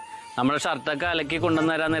തിരിച്ചാണ്. നമ്മുടെ ഷർട്ടൊക്കെ അലക്കി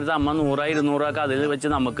കൊണ്ടുവന്ന് തരാൻ നേരത്തെ അമ്മ 100, 200 ഒക്കെ അതിൽ വെച്ച്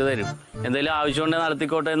നമുക്ക് തരും. എന്തെങ്കിലും ആവശ്യമുണ്ടെങ്കിൽ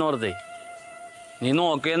നടത്തിക്കോട്ടെ എന്ന് ഓർത്തേ. നീ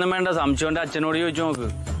നോക്കിയൊന്നും വേണ്ട, സംശയം അച്ഛനോട് ചോദിച്ചു നോക്ക്.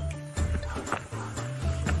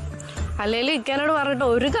 അല്ലേലും ഇക്കാനോട് പറഞ്ഞിട്ട്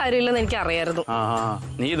ഒരു കാര്യമില്ലെന്ന് എനിക്ക് അറിയായിരുന്നു.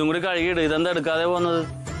 നീ ഇതും കൂടി കഴുകിയിട്. ഇതെന്താ എടുക്കാതെ പോകുന്നത്?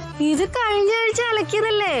 ഇത് കഴിഞ്ഞ ആഴ്ച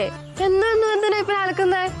അലക്കിയതല്ലേ, എന്തിനാ ഇപ്പൊ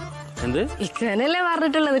അലക്കുന്നേ? എന്ത്? ഇക്കാനല്ലേ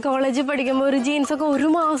പറഞ്ഞിട്ടുള്ളത് കോളേജിൽ പഠിക്കുമ്പോ ഒരു ജീൻസ് ഒക്കെ 1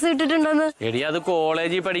 മാസം ഇട്ടിട്ടുണ്ടെന്ന്. എടി അത്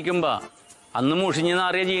കോളേജിൽ പഠിക്കുമ്പോ അന്ന് മുഷിഞ്ഞ്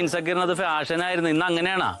നാറിയ ജീൻസൊക്കെ ഇരുന്നത് ഫാഷനായിരുന്നു. ഇന്ന്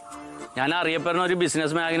അങ്ങനെയാണാ? ഞാൻ അറിയപ്പെടുന്ന ഒരു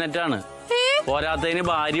ബിസിനസ് മാഗ്നറ്റാണ്. പോരാത്തതിന്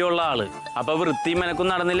ഭാര്യയുള്ള ആള്. അപ്പൊ വൃത്തിയും മെനക്കും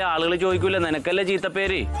നടന്നില്ല ആളുകൾ ചോദിക്കൂല നിനക്കല്ലേ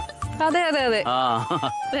ചീത്തപ്പേര്. അതെ അതെ അതെ,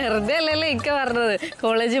 വെറുതെ അല്ലല്ലേ ഇക്ക പറഞ്ഞത്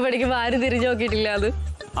കോളേജിൽ പഠിക്കുമ്പോ ആരും തിരിഞ്ഞു നോക്കിയിട്ടില്ല. അത്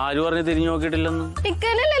ആര് പറഞ്ഞു തിരിഞ്ഞു നോക്കിയിട്ടില്ലെന്ന്?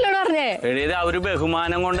 ഇക്കനല്ലോ പറഞ്ഞേ. എടീത് അവര്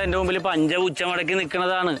ബഹുമാനം കൊണ്ട് എന്റെ മുമ്പിൽ പഞ്ചപുച്ച മടക്കി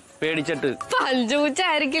നിക്കണതാണ് പേടിച്ചിട്ട്. പഞ്ചപുച്ച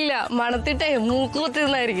ആയിരിക്കില്ല, മണത്തിട്ടേ മൂക്ക് പൊത്തി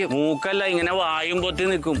നിന്നായിരിക്കും. മൂക്കല്ല, ഇങ്ങനെ വായും പൊത്തി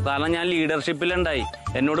നിൽക്കും. കാരണം ഞാൻ ലീഡർഷിപ്പിലുണ്ടായി.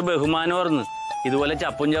 എന്നോട് ബഹുമാനം ഓർന്ന്. ഇതുപോലെ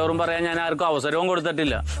ചപ്പും ചവറും പറയാൻ ഞാൻ ആർക്കും അവസരവും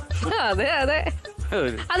കൊടുത്തിട്ടില്ല. അതെ അതെ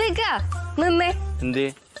അതെക്കാ നിന്നേ. എന്തേ?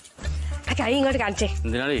 കൈ ഇങ്ങോട്ട് കാണിച്ചേ.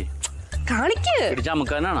 എന്തിനാടി? കാണിക്ക്.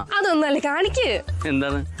 ചമക്കാനാണോ? അതൊന്നല്ല, കാണിക്ക്.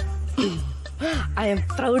 എന്താണ്? I am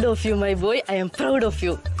proud of you my boy, I am proud of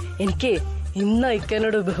U. എനിക്ക് ഇന്ന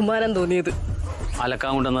ഇക്കനോട് ബഹുമാനം തോന്നിയത്.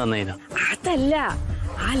 അലക്കാൻ കൊണ്ടുവന്ന് തന്നേനാ? അതല്ല,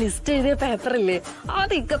 ആ ലിസ്റ്റ് എഴുതിയ പേപ്പറില്ലേ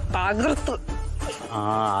അതിക്ക തകർത്തു.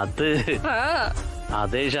 അത്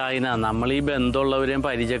അതെ ഷാഹിന, നമ്മൾ ഈ ബന്ധമുള്ളവരെയും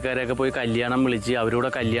പരിചയക്കാരെയൊക്കെ പോയി കല്യാണം വിളിച്ച് അവരോട്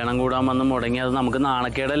കല്യാണം കൂടാൻ വന്ന് മുടങ്ങി അത് നമുക്ക്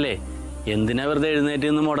നാണക്കേടല്ലേ? എന്തിനാ വെറുതെ എഴുന്നേറ്റ്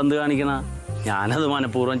നിന്ന് മുടന്ത് കാണിക്കണ? ഞാനത്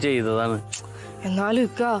മനഃപൂർവ്വം ചെയ്തതാണ്. എന്നാലും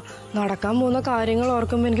ഇക്ക നടക്കാൻ പോകുന്ന കാര്യങ്ങൾ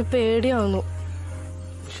ഓർക്കുമ്പോ എനിക്ക് പേടിയാവുന്നു.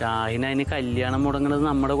 ഷാഹിന, അതിന് കല്യാണം മുടങ്ങണത്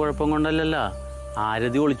നമ്മുടെ കുഴപ്പം കൊണ്ടല്ലല്ലോ,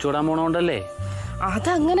 ആരതി ഒളിച്ചോടാൻ പോണോണ്ടല്ലേ.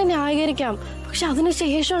 അതങ്ങനെ ന്യായീകരിക്കാം, പക്ഷെ അതിന്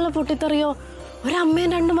ശേഷമുള്ള പൊട്ടിത്തെറിയോ,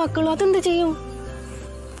 ഒരമ്മയും 2 മക്കളും, അതെന്ത് ചെയ്യും?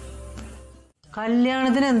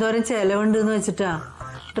 കല്യാണത്തിന് എന്തോരം ചെലവുണ്ട് എന്ന് വെച്ചിട്ടാ.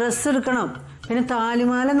 ഡ്രസ്സ് എടുക്കണം, പിന്നെ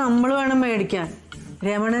താലിമാല നമ്മൾ വേണം മേടിക്കാൻ.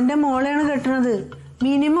 രമണന്റെ മോളെയാണ് കെട്ടണത്.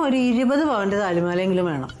 മിനിമം ഒരു 20 പവന്റെ താലിമാലെങ്കിലും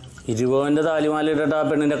വേണം. 20 പവന്റെ താലിമാല ഇട്ടിട്ട് ആ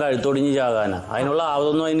പെണ്ണിന്റെ കഴുത്തൊടിഞ്ഞ് ചാകാനാ? അതിനുള്ള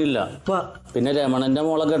ആവതൊന്നും അതിനില്ല. പിന്നെ രമണന്റെ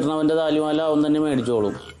മോളെ കെട്ടണവന്റെ താലിമാല അവൻ തന്നെ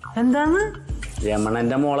മേടിച്ചോളും. എന്താണ്?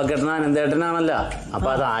 രമണന്റെ മോളെ കെട്ടണ അനന്തേട്ടനാണല്ലോ, അപ്പൊ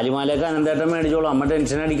ആ താലിമാലയൊക്കെ അനന്തേട്ടൻ മേടിച്ചോളും. അമ്മ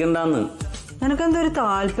ടെൻഷൻ അടിക്കണ്ടെന്ന്. നിനക്കെന്തോ ഒരു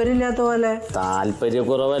താല്പര്യമില്ലാത്ത പോലെ.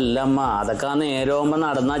 താല്പര്യക്കുറവല്ല അമ്മ, അതൊക്കെ ആ നേരമാകുമ്പോ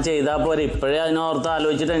നടന്നാ ചെയ്താ പോരെ. ഇപ്പോഴേ അതിനോർത്ത്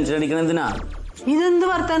ആലോചിച്ച് ടെൻഷൻ അടിക്കണ എന്തിനാ? ഇതെന്ത്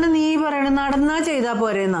വർത്താനം നീ പറയണ? നടന്നാ ചെയ്താ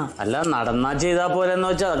പോരേന്നാ? അല്ല, നടന്നാ ചെയ്താ പോരെന്ന്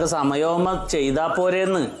വെച്ചാ അതൊക്കെ സമയമാകുമ്പോ ചെയ്താ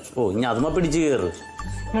പോരേന്ന്. ഇനി അതുമ്മ പിടിച്ചു കയറ്.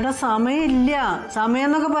 എടാ സമയമില്ല. സമയം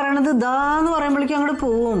എന്നൊക്കെ പറയണത് ഇതാന്ന് പറയുമ്പോഴേക്കും അങ്ങോട്ട്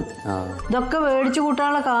പോവും. ഇതൊക്കെ മേടിച്ചു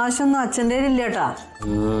കൂട്ടാനുള്ള കാശൊന്നും അച്ഛൻ്റെ ഇല്ലേട്ടാ.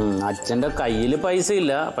 അച്ഛന്റെ കയ്യില് പൈസ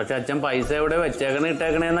ഇല്ല, പക്ഷെ അച്ഛൻ പൈസ എവിടെ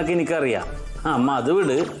ഇട്ടേക്കണേന്നൊക്കെ എനിക്കറിയാം. അമ്മ അത്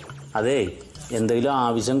വിട്. അതേ, എന്തെങ്കിലും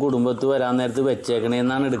ആവശ്യം കുടുംബത്ത് വരാൻ നേരത്ത്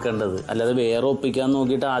വെച്ചേക്കണേന്നാണ് എടുക്കേണ്ടത്, അല്ലാതെ വേറെ ഒപ്പിക്കാൻ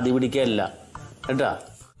നോക്കിയിട്ട് ആദ്യം പിടിക്കല്ല കേട്ടാ.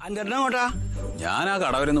 അഞ്ചേട്ടനോട്ടാ? ഞാൻ ആ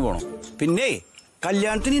കട വരെ പോണം. പിന്നെ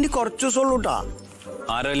കല്യാണത്തിന് ഇനി കുറച്ച് ദിവസം ഉള്ളൂ കേട്ടാ.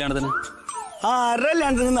 ആരുടെ കല്യാണത്തിന്? ആരുടെ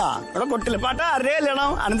കല്യാണത്തിന്? ഇവിടെ കൊട്ടിലപ്പാട്ട ആരുടെ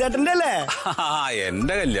കല്യാണം? അനന്തേട്ടന്റെ അല്ലേ?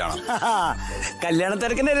 എന്റെ കല്യാണം.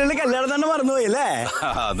 കല്യാണത്തിരക്കിന്റെ ഇടയിൽ കല്യാണം തന്നെ മറന്നുപോയി അല്ലേ?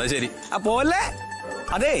 എന്നാ ശരി. അപ്പോലെ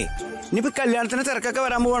അതെ, ഇനിയിപ്പോ കല്യാണത്തിന് തിരക്കൊക്കെ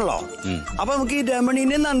വരാൻ പോവാണല്ലോ. അപ്പൊ നമുക്ക് ഈ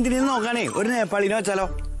രമണീനെയും നന്ദിനെയും നോക്കാനേ ഒരു നേപ്പാളിനെ വെച്ചാലോ?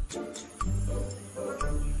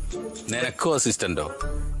 നിനക്കോ അസിസ്റ്റന്റോ?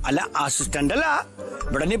 അല്ല, അസിസ്റ്റന്റ് അല്ല.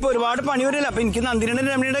 ഇവിടെ ഇനിയിപ്പോ ഒരുപാട് പണി വരില്ല. അപ്പൊ എനിക്ക് നന്ദിനിയുടെ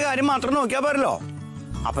രമണിയുടെ കാര്യം മാത്രം നോക്കിയാ പോരല്ലോ.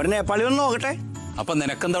 അപ്പൊ ഒരു നേപ്പാളി ഒന്ന് നോക്കട്ടെ. അപ്പൊ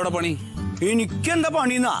നിനക്കെന്താ അവിടെ പണി? എനിക്കെന്താ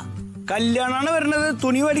പണിന്നാ? കല്യാണാണ് വരുന്നത്.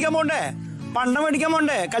 തുണി മേടിക്കാൻ പോണ്ടേ, പണ്ടം മേടിക്കാൻ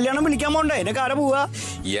പോണ്ടേ, കല്യാണം വിളിക്കാൻ പോണ്ടേ? എനിക്ക് ആരാ പോവാ?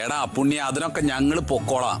 എടാ പുണ്യ, അതിനൊക്കെ ഞങ്ങള്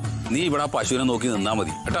പൊക്കോളാം. നീ ഇവിടെ പശുവിനെ നോക്കി നിന്നാ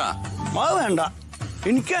മതി കേട്ടാ. അത് വേണ്ട,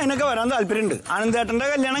 എനിക്ക് അതിനൊക്കെ വരാൻ താല്പര്യമുണ്ട്. അനന്തേട്ടന്റെ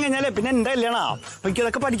കല്യാണം കഴിഞ്ഞാലേ പിന്നെ എന്റെ കല്യാണാ.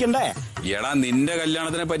 എനിക്കിതൊക്കെ പഠിക്കണ്ടേ? എടാ, നിന്റെ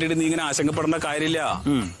കല്യാണത്തിനെ പറ്റിയിട്ട് നീ ഇങ്ങനെ ആശങ്കപ്പെടേണ്ട കാര്യമില്ല.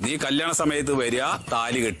 നീ കല്യാണ സമയത്ത് വരിക,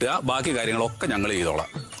 താലി കെട്ടുക, ബാക്കി കാര്യങ്ങളൊക്കെ ഞങ്ങൾ ചെയ്തോളാം.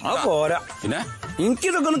 അത് പോരാ, പിന്നെ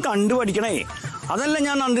എനിക്കിതൊക്കെ ഒന്ന് കണ്ടു പഠിക്കണേ. അതല്ല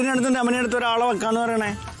ഞാൻ നന്ദിനെ അടുത്തും രമണി അടുത്ത് ഒരാളെ വെക്കാന്ന്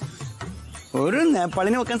പറയണേ. ഒരു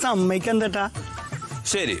നേപ്പാളിനെ വെക്കാൻ സമ്മതിക്കാൻ തേട്ടാ?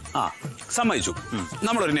 ശരി, സമ്മതിച്ചു.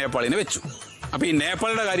 നമ്മളൊരു നേപ്പാളിനെ വെച്ചു. അപ്പൊ ഈ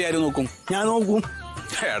നേപ്പാളിയുടെ കാര്യം ആരും നോക്കും? ഞാൻ നോക്കും.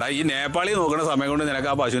 എടാ, ഈ നേപ്പാളി നോക്കണ സമയം കൊണ്ട് നിനക്ക്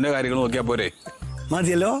ആ പശുവിന്റെ കാര്യങ്ങൾ നോക്കിയാ പോരെ?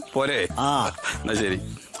 മതിയല്ലോ. പോരെ? എന്നാ ശരി.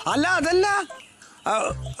 അല്ല, അതല്ല,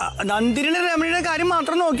 നന്ദിനിയുടെ രമണിയുടെ കാര്യം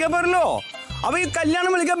മാത്രം നോക്കിയാ പോരല്ലോ. അപ്പൊ ഈ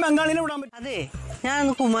കല്യാണം വിളിക്കാൻ ബംഗാളിനെ വിടാൻ പറ്റും. അതെ,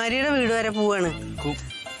 ഞാനൊന്ന് കുമാരിയുടെ വീട് വരെ പോവാണ്.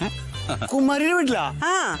 കുമാരിയുടെ വീട്ടിലാ?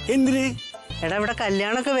 എന്തിന്? എടാ, ഇവിടെ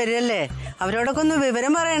കല്യാണമൊക്കെ വരികയല്ലേ, അവരോടൊക്കെ ഒന്ന്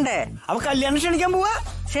വിവരം പറയണ്ടേ. അപ്പൊ കല്യാണം ക്ഷണിക്കാൻ പോവാ?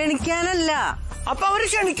 ക്ഷണിക്കാനല്ല. അപ്പൊ അവര്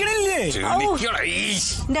ക്ഷണിക്കണില്ലേ?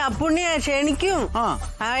 എന്റെ അപ്പുണ്ണിയ ക്ഷണിക്കും.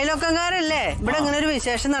 അയലൊക്കക്കാരല്ലേ, ഇവിടെ ഇങ്ങനെ ഒരു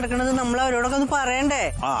വിശേഷം നടക്കണത് നമ്മൾ അവരോടൊക്കെ ഒന്ന് പറയണ്ടേ.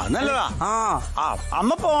 നല്ലതാ.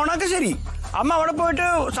 അമ്മ പോണൊക്കെ ശരി. അമ്മ അവിടെ പോയിട്ട്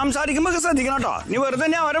സംസാരിക്കുമ്പോ ശ്രദ്ധിക്കണം കേട്ടോ. നീ വെറുതെ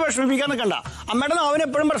തന്നെ അവരെ വിഷമിപ്പിക്കാൻ നിൽക്കണ്ട. അമ്മയുടെ നാവിന്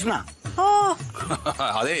എപ്പോഴും പ്രശ്ന.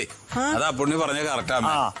 അതെ, അതാ പുണ്ണി പറഞ്ഞ കറക്റ്റാ.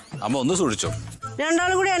 അമ്മ ഒന്ന് സൂക്ഷിച്ചോ.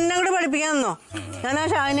 രണ്ടാളും കൂടി എന്നെ കൂടി പഠിപ്പിക്കാന്നോ? ഞാൻ ആ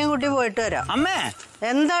ഷാഹിനെയും കൂട്ടി പോയിട്ട് വരാം. അമ്മേ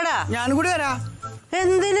എന്താടാ? ഞാനും കൂടി വരാ.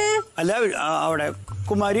 എന്തിന്? അല്ല, അവിടെ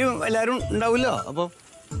കുമാരിയും എല്ലാരും ഉണ്ടാവില്ലോ. അപ്പൊ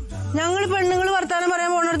ഞങ്ങള് പെണ്ണുങ്ങൾ വർത്താനം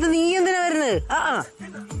പറയാൻ പോണടുത്ത് നീ എന്തിനാ വരുന്നത്?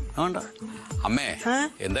 അമ്മേ,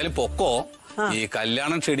 എന്തായാലും പൊക്കോ. ഈ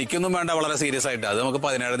കല്യാണം ക്ഷണിക്കൊന്നും വേണ്ട, വളരെ സീരിയസ് ആയിട്ട്. അത് നമുക്ക്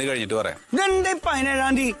 17-ാം തീയതി കഴിഞ്ഞിട്ട് പറയാം. ഇതെന്തേ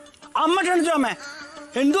 17-ാം തീയതി? അമ്മ ക്ഷണിച്ചോ അമ്മേ?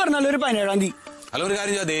 എന്തു പറഞ്ഞാലും ഒരു 17-ാം തീയതി. അല്ല, ഒരു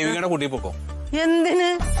കാര്യം, ദേവികയുടെ കൂട്ടി പൊക്കോ. എന്തിന്?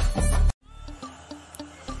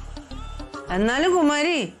 എന്നാലും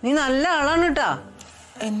കുമാരി, നീ നല്ല ആളാണ് കേട്ടാ.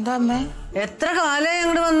 എന്താ അമ്മേ? എത്ര കാലമായി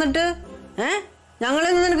അങ്ങോട്ട് വന്നിട്ട്?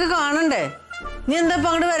 ഞങ്ങളൊന്നും നിനക്ക് കാണണ്ടേ? നീ എന്താ ഇപ്പൊ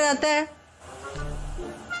അങ്ങോട്ട് വരാത്തെ?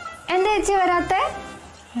 എന്താ ചേച്ചി വരാത്തെ?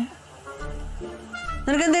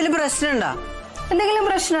 നിനക്ക് എന്തെങ്കിലും പ്രശ്നമുണ്ടോ? എന്തെങ്കിലും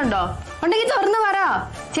പ്രശ്നമുണ്ടോ? ഉണ്ടെങ്കിൽ തുറന്നു പറ.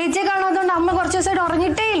 ചേച്ചിയെ കാണാത്തോണ്ട് അമ്മ കുറച്ച് ദിവസമായിട്ട്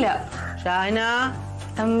ഉറങ്ങിയിട്ടേ ഇല്ല. ഷാഹിന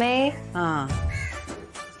അമ്മേ.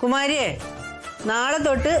 കുമാരിയെ, നാളെ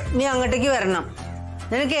തൊട്ട് നീ അങ്ങോട്ടേക്ക് വരണം.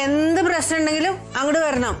 നിനക്ക് എന്ത് പ്രശ്നം ഉണ്ടെങ്കിലും അങ്ങോട്ട്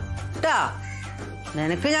വരണം കേട്ടാ.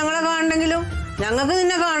 നിനക്ക് ഞങ്ങളെ കാണണമെങ്കിലും ഞങ്ങൾക്ക്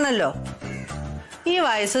നിന്നെ കാണണല്ലോ. ഈ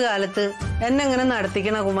വയസ്സുകാലത്ത് എന്നെ എങ്ങനെ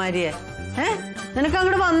നടത്തിക്കണ കുമാരിയെ? നിനക്ക്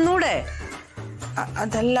അങ്ങോട്ട് വന്നൂടെ?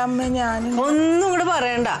 അതല്ല അമ്മ, ഞാൻ ഒന്നും കൂടെ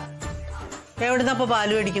പറയണ്ട. എവിടുന്നപ്പൊ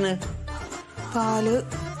പാല് മേടിക്കണത്? പാല്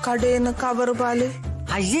കടയിന്ന്, കവറ് പാല്.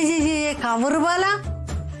 അയ്യേ, കവറ് പാലാ?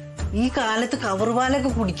 ഈ കാലത്ത് കവറ്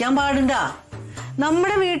പാലൊക്കെ കുടിക്കാൻ പാടുണ്ടാ?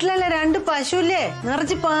 നമ്മുടെ വീട്ടിലല്ലേ 2 പശുല്ലേ,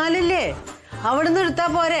 നിറച്ച് പാലില്ലേ, അവിടുന്ന് എടുത്താ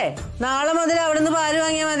പോരെ. നാളെ മുതൽ അവിടുന്ന് പാല്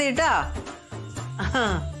വാങ്ങിയാ മതി കേട്ടാ.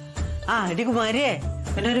 അടി കുമാരിയെ,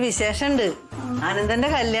 പിന്നെ ഒരു വിശേഷമുണ്ട്. അനന്തന്റെ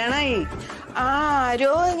കല്യാണായി.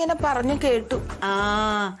 ആരോ ഇങ്ങനെ പറഞ്ഞു കേട്ടു.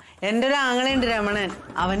 എന്റെ ഒരു ആങ്ങളയുണ്ട് രമണൻ,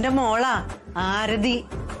 അവന്റെ മോളാ ആരതി.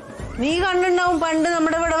 നീ കണ്ടുണ്ടാവും, പണ്ട്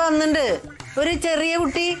നമ്മുടെ ഇവിടെ വന്നിട്ടുണ്ട് ഒരു ചെറിയ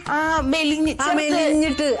കുട്ടി.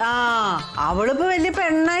 മെലിഞ്ഞിട്ട്. അവളിപ്പോ വലിയ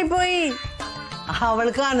പെണ്ണായി പോയി.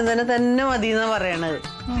 അവൾക്ക് അനന്തനെ തന്നെ മതി എന്നാ പറയണത്.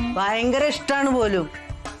 ഭയങ്കര ഇഷ്ടാണ് പോലും.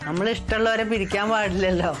 നമ്മൾ ഇഷ്ടമുള്ളവരെ പിരിക്കാൻ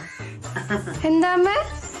പാടില്ലല്ലോ. എന്താ?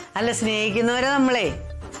 അല്ല, സ്നേഹിക്കുന്നവരെ നമ്മളെ.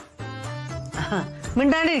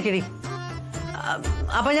 മിണ്ടാണ്ടിരിക്കടി.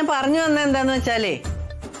 അപ്പൊ ഞാൻ പറഞ്ഞു വന്ന എന്താന്ന് വെച്ചാലേ,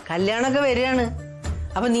 കല്യാണമൊക്കെ വരികയാണ്.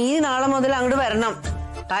 അപ്പൊ നീ നാളെ മുതൽ അങ്ങോട്ട് വരണം.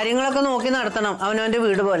 കാര്യങ്ങളൊക്കെ നോക്കി നടത്തണം, അവനവന്റെ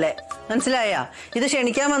വീട് പോലെ. മനസ്സിലായ? ഇത്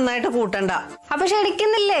ക്ഷണിക്കാൻ വന്നായിട്ട് കൂട്ടണ്ട. അപ്പൊ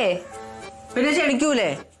ക്ഷണിക്കുന്നില്ലേ? പിന്നെ ക്ഷണിക്കൂലേ?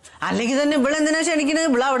 അല്ലെങ്കിൽ തന്നെ ഇവളെന്തിനാ ക്ഷണിക്കണത്?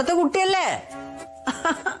 ഇവള് അവിടുത്തെ കുട്ടിയല്ലേ.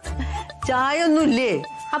 ചായ ഒന്നുമില്ലേ?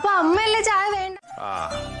 അപ്പൊ അമ്മയല്ലേ ചായ വേണ്ട?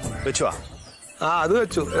 വെച്ചുവാ. അത്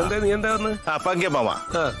വെച്ചു. എന്താ നീ എന്താ വന്ന്? പങ്കിയമ്മ,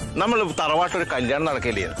 നമ്മൾ തറവാട്ടൊരു കല്യാണം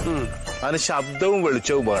നടക്കില്ലേ, അതിന് ശബ്ദവും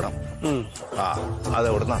വെളിച്ചവും വേണം.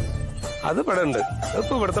 അതെവിടുന്ന? അത് ഇവിടെ ഉണ്ട്.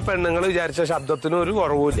 ഇപ്പൊ ഇവിടുത്തെ പെണ്ണുങ്ങൾ വിചാരിച്ച ശബ്ദത്തിനും ഒരു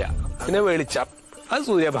കുറവുമില്ല. പിന്നെ വെളിച്ചം അത്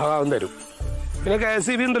സൂര്യഭഗവാൻ തരും. പിന്നെ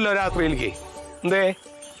KSEB ഉണ്ടല്ലോ രാത്രിയിലേക്ക്. എന്തേ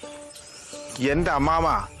എന്റെ അമ്മാമ,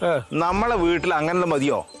 നമ്മളെ വീട്ടിൽ അങ്ങനെ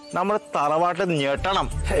മതിയോ? നമ്മുടെ തറവാട്ടിൽ ഞെട്ടണം,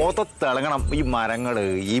 മൊത്തം തിളങ്ങണം. ഈ മരങ്ങള്,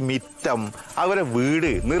 ഈ മിറ്റം, അവരെ വീട്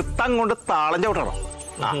നിർത്താൻ കൊണ്ട് താളം ചവിട്ടണം.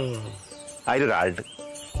 അതിലൊരാളുണ്ട്.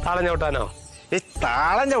 താളം ചവിട്ടാനോ?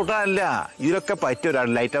 താളം ചവിട്ടാനല്ല, ഇതിലൊക്കെ പറ്റിയ ഒരാൾ.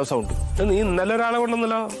 ലൈറ്റ് ഹൗസ് ഉണ്ട്. നീ ഇന്നലെ ഒരാളെ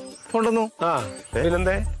കൊണ്ടുവന്നല്ലോ. കൊണ്ടുവന്നു.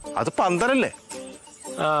 പിന്നെന്തേ? അത് പന്തലല്ലേ?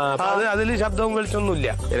 അതില് ശബ്ദവും വെളിച്ചൊന്നുമില്ല.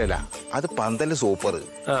 ഇല്ല, അത് പന്തല് സൂപ്പർ,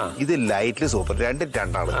 ഇത് ലൈറ്റില് സൂപ്പർ.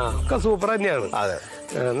 രണ്ടാണ്. ഒക്കെ സൂപ്പർ തന്നെയാണ്. അതെ.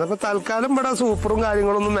 എന്നപ്പോ തൽക്കാലം ഇവിടെ സൂപ്പറും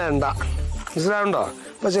കാര്യങ്ങളൊന്നും വേണ്ട. മനസ്സിലാവുണ്ടോ?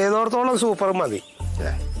 ഇപ്പൊ ചെയ്തോടത്തോളം സൂപ്പറും മതി.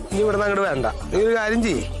 ഇനി ഇവിടുന്ന് അങ്ങോട്ട് വേണ്ട. നീ ഒരു കാര്യം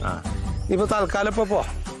ചെയ്യ്. ഇപ്പൊ തൽക്കാലം ഇപ്പൊ പോ.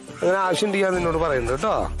 അങ്ങനെ ആവശ്യം ചെയ്യാൻ നിന്നോട് പറയുന്നുണ്ട്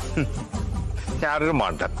കേട്ടോ. ഞാനൊരു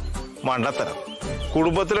മണ്ടത്തരം.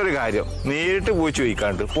 കുടുംബത്തിലൊരു കാര്യം നേരിട്ട് പോയി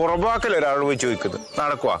ചോദിക്കാണ്ട് പുറമ്പോക്കൽ ഒരാൾ പോയി ചോദിക്കുന്നത്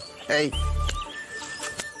നടക്കുവാ?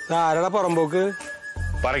 ആരടാ പുറമ്പോക്ക്?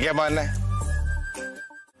 പറയാൻ പാന്നെ.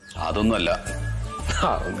 അതൊന്നുമല്ല.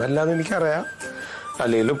 അതല്ലാന്ന് എനിക്കറിയാം.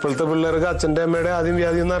 അല്ലെങ്കിൽ ഇപ്പോഴത്തെ പിള്ളേർക്ക് അച്ഛൻ്റെ അമ്മയുടെ ആദ്യം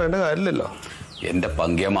വ്യാധി ഒന്നും അറിയേണ്ട കാര്യമില്ലല്ലോ. എന്റെ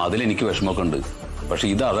പങ്കിയമ്മ, അതിലെനിക്ക് വിഷമമൊക്കെ ഉണ്ട്. പക്ഷെ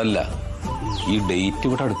ഇതല്ല. ഈ ഡേറ്റ്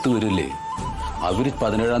ഇവിടെ അടുത്ത് വരില്ലേ, അവര്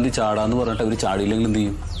 17-ാം തീയതി ചാടാന്ന് പറഞ്ഞിട്ട് അവര് ചാടിയില്ലെങ്കിൽ എന്ത്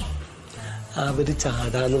ചെയ്യും? അവര്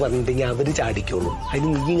ചാടാന്ന് പറഞ്ഞിട്ടുണ്ടെങ്കിൽ അവര് ചാടിക്കോളൂ. അതിന്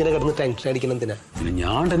നീ ഇങ്ങനെ കിടന്ന് ടെൻഷൻ അടിക്കണം എന്തിനാ? പിന്നെ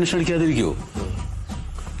ഞാൻ ടെൻഷൻ അടിക്കാതിരിക്കുവോ?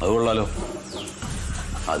 അത് കൊള്ളാലോ.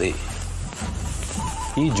 അതെ,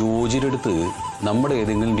 ഈ ജോജിയുടെ അടുത്ത് നമ്മുടെ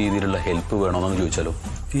ഏതെങ്കിലും രീതിയിലുള്ള ഹെൽപ്പ് വേണമെന്ന് ചോദിച്ചാലോ?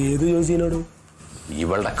 ഏത് ജോജിനോട്?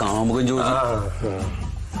 ഇവളുടെ കാമുകൻ ജോജി.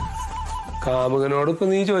 കാമുകനോട് ഇപ്പൊ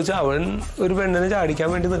നീ ചോദിച്ചാൽ അവൻ ഒരു പെണ്ണിനെ ചാടിക്കാൻ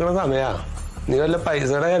വേണ്ടി നിൽക്കുന്ന സമയാ. നീ വല്ല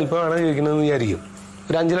പൈസയുടെ ഹെൽപ്പ് വേണം ചോദിക്കണമെന്ന് വിചാരിക്കും.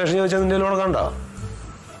 ഒരു 5 ലക്ഷം ചോദിച്ചാൽ നിന്റെ കൊടുക്കണ്ടോ?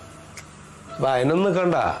 അപ്പൊ അതിനൊന്നും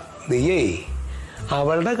നിൽക്കണ്ട. നീയേ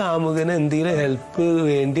അവളുടെ കാമുകന് എന്തെങ്കിലും ഹെൽപ്പ്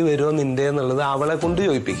വേണ്ടി വരുമോ നിന്റെ എന്നുള്ളത് അവളെ കൊണ്ട്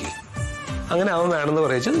ചോദിപ്പിക്കും. അങ്ങനെ അവൻ വേണമെന്ന്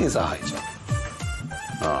പറയിച്ചു നീ സഹായിച്ചു.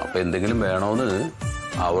 അപ്പൊ എന്തെങ്കിലും വേണോന്ന്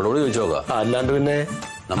അവളോട് ചോദിച്ചു നോക്കാം. അല്ലാണ്ട് പിന്നെ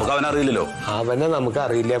നമുക്ക് അവനറിയില്ലല്ലോ. അവനെ നമുക്ക്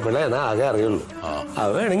അറിയില്ല, ഇവളെയാണ് ആകെ അറിയുള്ളൂ. അവ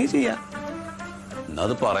വേണമെങ്കിൽ ചെയ്യാം. എന്നാ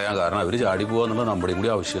അത് പറയാം. കാരണം അവര് ചാടി പോവാന്നുള്ള നമ്മുടെയും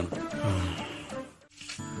കൂടി ആവശ്യമാണ്.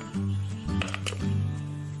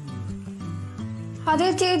 അതെ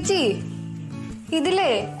ചേച്ചി,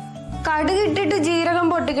 ഇതിലേ കടുക് ഇട്ടിട്ട് ജീരകം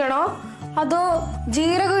പൊട്ടിക്കണോ അതോ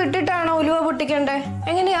ജീരകം ഇട്ടിട്ടാണോ ഉലുവ പൊട്ടിക്കണ്ടേ?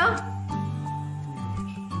 എങ്ങനെയാ?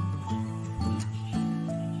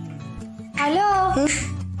 ഹലോ,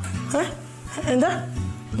 എന്താ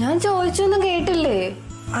ഞാൻ ചോദിച്ചൊന്നും കേട്ടില്ലേ?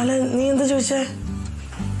 അല്ല, നീ എന്താ ചോദിച്ചേ?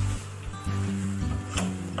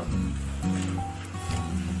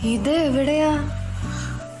 ഇത് എവിടെയാ?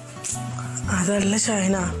 അതല്ല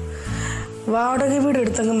ഷൈന, വാടക വീട്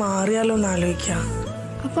എടുത്തങ്ങ് മാറിയാലോ എന്ന് ആലോചിക്കാം.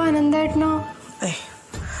 അപ്പൊ അനന്തേട്ടനോ?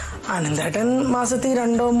 അനന്തേട്ടൻ മാസത്തിൽ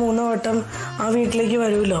 2-3 വട്ടം ആ വീട്ടിലേക്ക്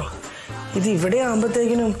വരുമല്ലോ. ഇത് ഇവിടെ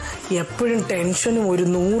ആകുമ്പോഴത്തേക്കിനും എപ്പോഴും ടെൻഷനും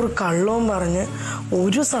 100 കള്ളവും പറഞ്ഞ്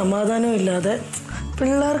ഒരു സമാധാനവും ഇല്ലാതെ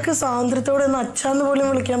പിള്ളേർക്ക് സ്വാതന്ത്ര്യത്തോടെ ഒന്ന് അച്ഛാന്ന് പോലും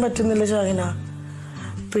വിളിക്കാൻ പറ്റുന്നില്ല ഷാഹിന.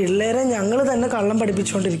 പിള്ളേരെ ഞങ്ങൾ തന്നെ കള്ളം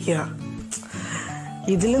പഠിപ്പിച്ചുകൊണ്ടിരിക്കുക.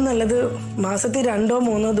 ഇതിലും നല്ലത് മാസത്തിൽ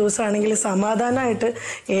 2-3 ദിവസമാണെങ്കിൽ സമാധാനമായിട്ട്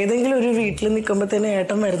ഏതെങ്കിലും ഒരു വീട്ടിൽ നിൽക്കുമ്പോൾ തന്നെ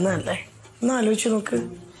ഏട്ടൻ വരുന്നതല്ലേ. ഒന്ന് ആലോചിച്ച് നോക്ക്.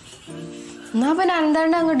 എന്നാ പിന്നെ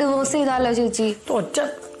അനന്തേട്ടൻ അങ്ങ് ഡിവോഴ്സ് ചെയ്താലോ ചേച്ചി? ഒറ്റ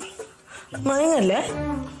മയങ്ങല്ലേ?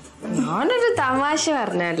 ഞാനൊരു തമാശ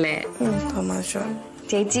പറഞ്ഞല്ലേ. തമാശ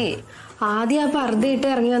ചേച്ചി, ആദ്യം ആ പർദ്ദയിട്ട്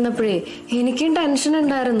ഇറങ്ങി വന്നപ്പോഴേ എനിക്കും ടെൻഷൻ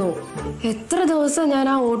ഉണ്ടായിരുന്നു. എത്ര ദിവസം ഞാൻ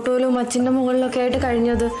ആ ഓട്ടോയിലും അച്ഛൻ്റെ മുകളിലൊക്കെ ആയിട്ട്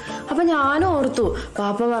കഴിഞ്ഞത്. അപ്പൊ ഞാനും ഓർത്തു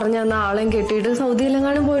പാപ്പ പറഞ്ഞ ആളെയും കെട്ടിയിട്ട്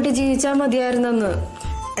സൗദിയിലെങ്ങാനും പോയിട്ട് ജീവിച്ചാൽ മതിയായിരുന്നെന്ന്.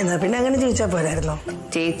 എന്നാ പിന്നെ അങ്ങനെ ജീവിച്ചാ പോരായിരുന്നോ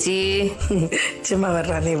ചേച്ചി? ചുമ്മാ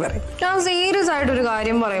പറഞ്ഞ നീ പറയും. ഞാൻ സീരിയസ് ആയിട്ടൊരു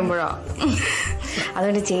കാര്യം പറയുമ്പോഴാ.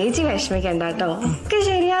 അതുകൊണ്ട് ചേച്ചി വിഷമിക്കണ്ട കേട്ടോ, ഒക്കെ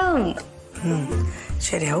ശരിയാവും.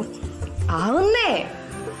 ശരിയാവും. ആവുന്നേ.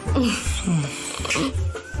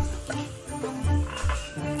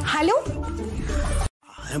 ഹലോ,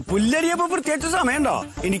 പുല്ലരിയപ്പോ പ്രത്യേകിച്ച് സമയമുണ്ടോ?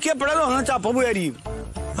 എനിക്ക് എപ്പോഴാ തോന്നുന്ന ചപ്പ പോയായിരിക്കും.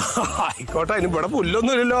 ആയിക്കോട്ടെ, ഇനി ഇവിടെ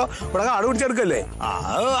പുല്ലൊന്നുമില്ലല്ലോ. ഇവിടെ കാട് പിടിച്ചെടുക്കല്ലേ.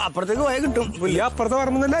 അപ്പുറത്തേക്ക് പോയാൽ കിട്ടും. പുല്ല് അപ്പുറത്തെ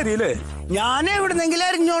പറമ്പെന്നല്ലേ അരിയില്ലേ? ഞാൻ എവിടെന്നെങ്കിലും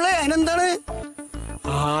അരിഞ്ഞോളെ. അതിനെന്താണ്?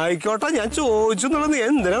 ആയിക്കോട്ടെ, ഞാൻ ചോദിച്ചു എന്നുള്ളത്. നീ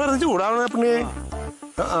എന്തിനാ വെറുതെ ചൂടാവണേ? പിന്നെ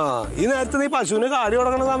ഈ നേരത്തെ നീ പശുവിന് കാടി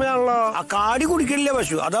കൊടുക്കണ സമയമാണല്ലോ. ആ കാടി കുടിക്കില്ല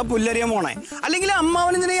പശു, അതാ പുല്ലരിയാൻ പോണേ. അല്ലെങ്കിൽ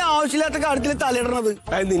അമ്മാവൻ ഇതിനെ ആവശ്യമില്ലാത്ത കാര്യത്തിൽ തലയിടണത്.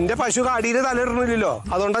 നിന്റെ പശു കാടിയില് തലയിടണില്ലല്ലോ,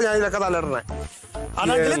 അതുകൊണ്ടാ ഞാൻ ഇതിലൊക്കെ തലയിടണേ.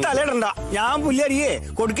 അതിൽ തലയിടണ്ട. ഞാൻ പുല്ലരിയേ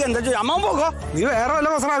കൊടുക്കുക. എന്താ ചോദിച്ചു? അമ്മാവൻ പോകോ. നീ വേറെ വല്ല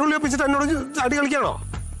കസറാകുള്ളി ഒപ്പിച്ചിട്ട് എന്നോട് ചാടി കളിക്കാണോ?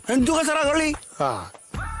 എന്തു കസറാകുള്ളി?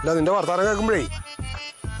 ഇല്ല, നിന്റെ വർത്താനം കേൾക്കുമ്പോഴേ.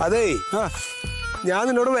 അതേ, ഞാൻ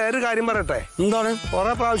നിന്നോട് വേറൊരു കാര്യം പറയട്ടെ. എന്താണ്?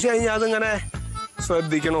 കുറെ പ്രാവശ്യമായി ഞാൻ അതിങ്ങനെ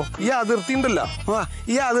ശ്രദ്ധിക്കണോ. ഈ അതിർത്തി ഉണ്ടല്ലോ,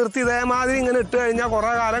 ഈ അതിർത്തി ഇതേമാതിരി ഇങ്ങനെ ഇട്ട് കഴിഞ്ഞാൽ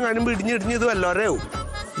കുറെ കാലം കഴിയുമ്പോൾ ഇടിഞ്ഞിടിഞ്ഞ് ഇത് വല്ലവരെയാവും.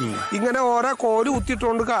 ഇങ്ങനെ ഓരോ കോല്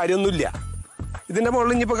കുത്തിയിട്ടുകൊണ്ട് കാര്യമൊന്നുമില്ല. ഇതിന്റെ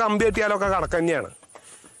മുകളിൽ ഇനിയിപ്പോ കമ്പി കെട്ടിയാലൊക്കെ കണക്ക് തന്നെയാണ്.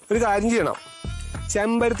 ഒരു കാര്യം ചെയ്യണം.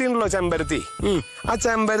 ചെമ്പരത്തി ഉണ്ടല്ലോ, ചെമ്പരത്തി. ആ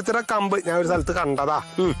ചെമ്പരത്തിയുടെ കമ്പ് ഞാൻ ഒരു സ്ഥലത്ത് കണ്ടതാ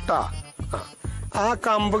കേട്ടാ. ആ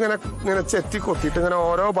കമ്പ് ഇങ്ങനെ ഇങ്ങനെ ചെത്തി കൊത്തിയിട്ട് ഇങ്ങനെ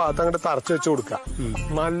ഓരോ ഭാഗത്ത് അങ്ങോട്ട് തറച്ചു വെച്ച് കൊടുക്കുക.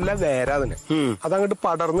 നല്ല വേരാ അതിന്. അതങ്ങോട്ട്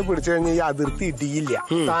പടർന്ന് പിടിച്ചു കഴിഞ്ഞാൽ ഈ അതിർത്തി ഇടിയില്ല.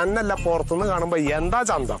 തന്നല്ല പുറത്തുനിന്ന് കാണുമ്പോ എന്താ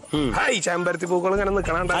ചന്തം. ഹൈ, ചെമ്പരത്തി പൂക്കൾ ഇങ്ങനെ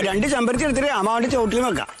നിക്കണ 2 ചെമ്പരത്തി എടുത്തിട്ട് അമ്മാവന്റെ ചോട്ടിൽ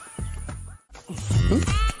വെക്കാം.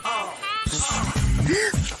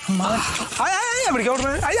 എവിടേക്കാ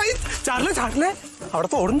ഓടണേ? ചാടില്ലേ ചാടില്ലേ, അവിടെ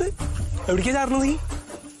തോടുണ്ട്. എവിടേക്കാ ചാടണത് നീ?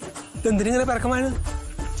 എന്തിനിങ്ങനെ പിറക്കമാണ്?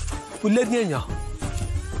 പുല്ലരിഞ്ഞു കഴിഞ്ഞോ?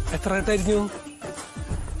 എത്ര ഇട്ടായിരിക്കും?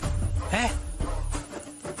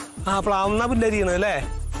 പ്ലാവെന്നാ പുല്ലരിയണ അല്ലേ?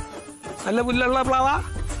 നല്ല പുല്ലുള്ള പ്ലാവാ.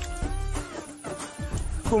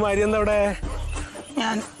 കുമാരി എന്താ അവിടെ?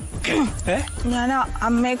 ഞാൻ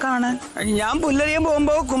അമ്മയെ കാണാൻ. ഞാൻ പുല്ലരിയാൻ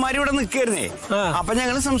പോകുമ്പോ കുമാരി ഇവിടെ നിൽക്കായിരുന്നേ. അപ്പൊ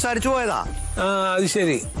ഞങ്ങള് സംസാരിച്ചു പോയതാ. അത്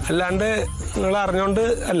ശരി. അല്ലാണ്ട് നിങ്ങൾ അറിഞ്ഞോണ്ട്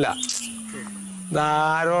അല്ല.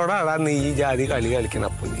 ആരോടാടാ നീ ഈ ജാതി കളി കളിക്കണ?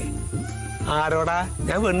 അപ്പുഞ്ഞി ആരോടാ?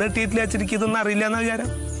 ഞാൻ പെണ്ണ് കെട്ടിയിട്ടില്ല, അച്ചിരിക്കുന്നൊന്നും അറിയില്ല എന്നാ വിചാരം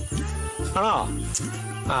ആണോ?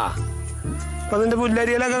 അപ്പൊ നിന്റെ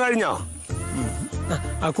പുല്ലരിയലൊക്കെ കഴിഞ്ഞോ?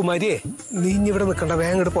 ആ കുമാരിയെ, നീ ഇനി ഇവിടെ നിൽക്കണ്ട,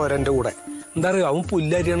 വേഗം ഇങ്ങോട്ട് പോരാ എന്റെ കൂടെ. എന്താ അറിയോ, അവൻ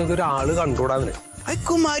പുല്ലരിയാണെങ്കിൽ ഒരാള് കണ്ടൂടാ അവന്.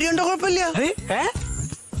 കുമാരി ഉണ്ടോ? കുഴപ്പമില്ല.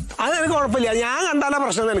 അത് എനിക്ക് കുഴപ്പമില്ല. ഞാൻ കണ്ടാലാ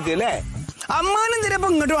പ്രശ്നം നിനക്ക് അല്ലേ? അമ്മാനെന്തിനാ ഇപ്പൊ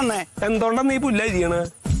ഇങ്ങോട്ട് വന്നേ? എന്തുകൊണ്ടാ നീ പുല്ലരിയാണ്?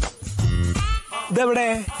 ഇതെവിടെ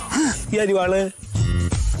ഈ അരിവാള്?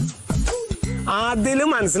 അതില്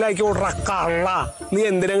മനസ്സിലാക്കി ഓടറ കള്ള. നീ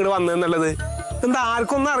എന്തിനാ ഇങ്ങോട്ട് വന്നെന്നുള്ളത്? എന്താ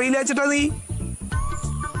ആർക്കൊന്നും അറിയില്ല വെച്ചിട്ടാ നീ?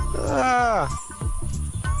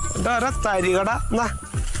 എന്താ തരികട എന്നാ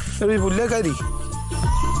പുല്ലക്കരി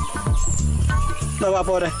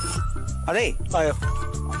പോരെ. അതെ ആയോ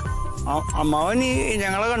അമ്മാവൻ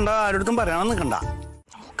ഞങ്ങളെ കണ്ട ആരോടത്തും പറയാനൊന്നും നിൽക്കണ്ട.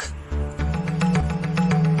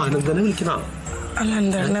 അനന്തനെ വിളിക്കണോ? അല്ല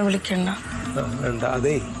എന്താ വിളിക്കണ്ട. എന്താ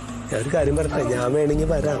അതെ ഞാൻ ഒരു കാര്യം പറയട്ടെ. ഞാൻ വേണമെങ്കിൽ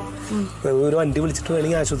വരാം. ഒരു വണ്ടി വിളിച്ചിട്ട്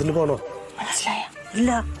വേണമെങ്കിൽ ആശുപത്രിയിൽ പോണോ? മനസ്സിലായ?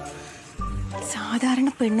 ഇല്ല. സാധാരണ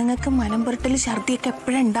പെണ്ണുങ്ങൾക്ക് മനം പുരട്ടല് ഛർദിയൊക്കെ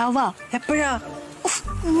എപ്പോഴാ ഉണ്ടാവാ? എപ്പോഴാ?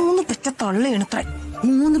 3 പെറ്റ തൊള്ളയാണത്ര.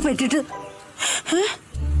 3 പെറ്റിട്ട്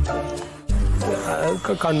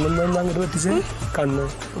കണ്ണൊന്ന് അങ്ങോട്ട് പറ്റിച്ച്. കണ്ണ്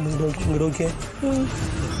ഇങ്ങോട്ട് നോക്കിയേ.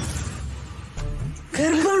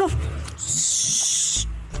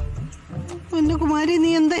 എന്റെ കുമാരി നീ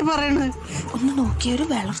എന്തായി പറയണത്? ഒന്ന് നോക്കിയൊരു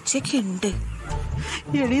വളർച്ചയൊക്കെ ഉണ്ട്.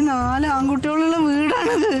 എടി 4 ആൺകുട്ടികളുള്ള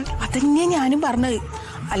വീടാണത്. അതന്നെ ഞാനും പറഞ്ഞത്.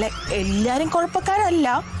 അല്ല എല്ലാരും കുഴപ്പക്കാരല്ല,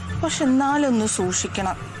 പക്ഷെ എന്നാലൊന്ന്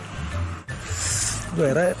സൂക്ഷിക്കണം.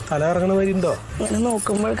 വേറെ തല ഇറങ്ങണ വരി ഉണ്ടോ? ഇങ്ങനെ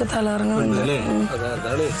നോക്കുമ്പോഴൊക്കെ തലറങ്ങുന്നുണ്ട്.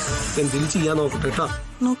 അതാണ് എന്തെങ്കിലും ചെയ്യാൻ നോക്കട്ടെ കേട്ടോ.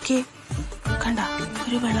 നോക്കിയേ കണ്ട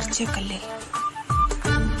ഒരു വളർച്ചയൊക്കെ അല്ലേ?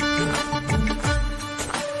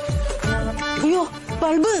 അയ്യോ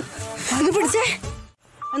ബൾബ് പിടിച്ചേ.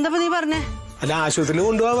 എന്താ നീ പറഞ്ഞേ? അല്ല ആശുപത്രിയിൽ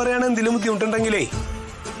കൊണ്ടുപോകാൻ പറയാണ് എന്തെങ്കിലും ബുദ്ധിമുട്ടുണ്ടെങ്കിലേ.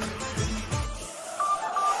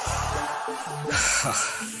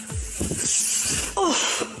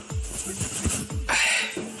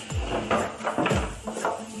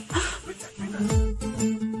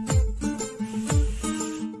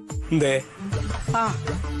 എന്തേ? ആ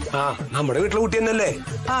നമ്മുടെ വീട്ടിലെ കുട്ടി തന്നെയല്ലേ?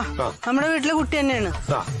 നമ്മുടെ വീട്ടിലെ കുട്ടി തന്നെയാണ്.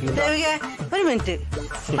 ദേവിക ഒരു മിനിറ്റ്.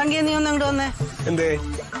 പങ്കിയ നീ ഒന്ന് അങ്ങോട്ട് വന്നേ. എന്തേ?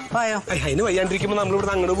 വായോ. അതിന് വയ്യാണ്ടിരിക്കുമ്പോ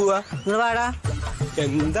നമ്മളിവിടെ അങ്ങോട്ട് പോവാ. നിങ്ങൾ വാടാ.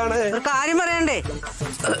 എന്താണ്? ഒരു കാര്യം പറയണ്ടേ?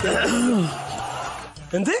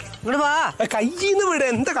 എന്ത്? ഇങ്ങോട്ട് വാ. കയ്യിന്ന് വിട.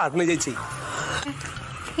 എന്താ കാട്ടണ ചേച്ചി?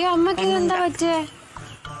 ഈ അമ്മക്ക് എന്താ പറ്റേ?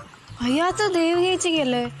 അയ്യാത്ത ദേവി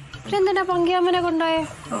ചേച്ചിക്കല്ലേ? എന്തിനാ പങ്കിയമ്മനെ കൊണ്ടുപോയേ?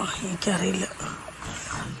 എനിക്കറിയില്ല.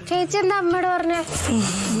 ചേച്ചി എന്താ അമ്മയോട് പറഞ്ഞേ?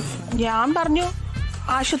 ഞാൻ പറഞ്ഞു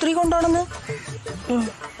ആശുപത്രി കൊണ്ടുപോണെന്ന്.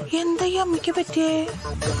 എന്താ ഈ അമ്മയ്ക്ക് പറ്റിയേ?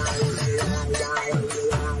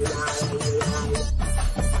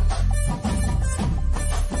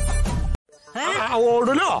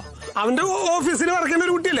 ഓടൂലോ. അവന്റെ ഓഫീസിൽ വർക്ക് ചെയ്യുന്ന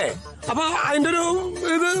ഒരു കുട്ടിയല്ലേ? അപ്പൊ അതിന്റെ ഒരു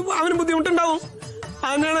ഇത് അവന് ബുദ്ധിമുട്ടുണ്ടാവും.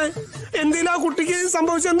 അതന്നെയാണ്. എന്തെങ്കിലും ആ കുട്ടിക്ക്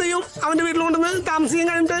സംഭവിച്ചെന്ത് ചെയ്യും? അവന്റെ വീട്ടിൽ കൊണ്ടുവന്ന് താമസിക്കാൻ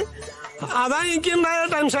കഴിഞ്ഞിട്ട് അതാ എനിക്കുണ്ടായ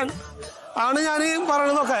ടെൻഷൻ. ആണ് ഞാൻ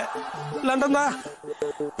പറയണതൊക്കെ. അല്ലാണ്ടെന്താ?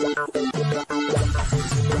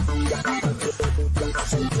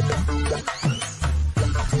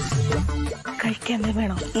 കഴിക്കാൻ എന്താ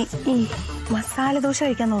വേണോ? മസാല ദോശ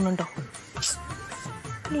കഴിക്കാൻ തോന്നുന്നുണ്ടോ?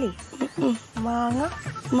 ഇല്ലേ?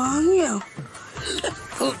 മാങ്ങയോ?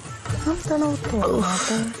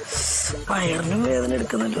 വയറിനും വേദന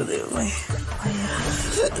എടുക്കുന്നല്ലോ ദൈവമേ.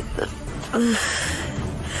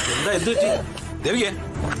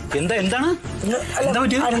 എന്താണ്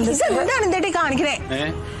എന്താ കാണിക്കണേ?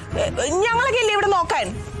 ഞങ്ങളൊക്കെ ഇല്ലേ ഇവിടെ നോക്കാൻ?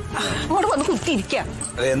 അങ്ങോട്ട് വന്ന് കുത്തിയിരിക്കാം.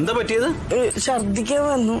 എന്താ പറ്റിയത്? ഛർദിക്കാൻ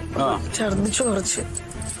വന്നു. ഛർദിച്ചു കുറച്ച്.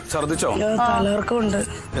 ഛർദിച്ചോ? തലകർക്കമുണ്ട്.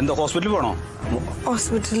 എന്താ ഹോസ്പിറ്റലിൽ പോണോ?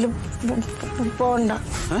 ഹോസ്പിറ്റലിൽ പോണ്ട.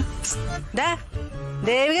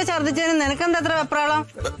 ദേവിക ഛർദിച്ചതിന് നിനക്കെന്താ അത്ര വെപ്രാളം?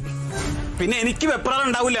 പിന്നെ എനിക്ക് വെപ്രാളം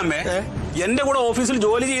ഉണ്ടാവില്ല അമ്മേ. എന്റെ കൂടെ ഓഫീസിൽ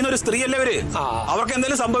ജോലി ചെയ്യുന്ന ഒരു സ്ത്രീയല്ലേ അവര്. അവർക്ക്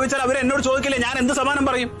എന്തെങ്കിലും സംഭവിച്ചാൽ അവര് എന്നോട് ചോദിക്കില്ലേ? ഞാൻ എന്ത് സമാനം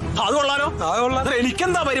പറയും? അത് കൊള്ളാലോ.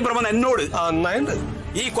 എനിക്കെന്താ പരിഭ്രമം എന്നോട്?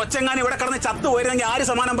 ഈ കൊച്ചെങ്ങാൻ ഇവിടെ കിടന്ന് ചത്തു പോയിരുന്നെങ്കിൽ ആര്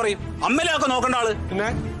സമാനം പറയും? അമ്മയിലൊക്കെ നോക്കേണ്ട ആള്.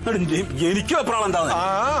 എനിക്ക് വെപ്രാളം എന്താന്ന്?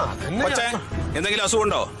 കൊച്ചേ എന്തെങ്കിലും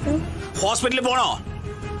അസുഖമുണ്ടോ? ഹോസ്പിറ്റലിൽ പോണോ?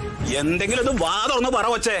 എന്തെങ്കിലും ഒന്ന് വാ തുറന്ന് പറ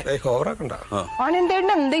കൊച്ചേ.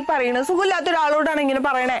 അവനെന്തേണ്ട എന്താ ഈ പറയണത്? സുഖമില്ലാത്ത ഒരാളോടാണ് ഇങ്ങനെ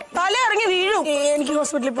പറയണേ. തല ഇറങ്ങി വീഴും. എനിക്ക്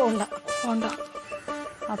ഹോസ്പിറ്റലിൽ പോകണ്ട.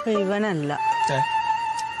 അപ്പൊ ഇവനല്ല.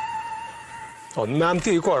 ഒന്നാമത്തെ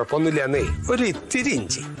ഈ കുഴപ്പമൊന്നുമില്ലെന്നേ. ഒരു ഇത്തിരി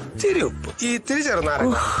ഇഞ്ചി, ഇത്തിരി ഉപ്പ്, ഇത്തിരി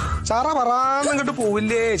ചെറുനാരങ്ങ ചറ പറയാന്നിങ്ങോട്ട്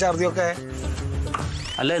പോവില്ലേ ഛർദിയൊക്കെ?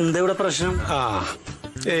 അല്ല എന്താ ഇവിടെ പ്രശ്നം?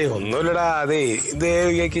 ഒന്നുമില്ലടാ. അതെ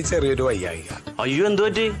ദേവികയ്ക്ക് ചെറിയൊരു വയ്യായിക. അയ്യോ എന്തു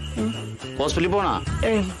പറ്റി? ഹോസ്പിറ്റലിൽ പോണാ?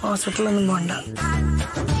 ഹോസ്പിറ്റലൊന്നും പോണ്ട.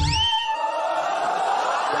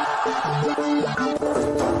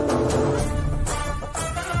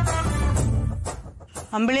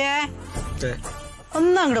 അമ്പിളിയെ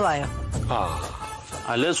ഒന്ന് അങ്ങോട്ട് വായോ.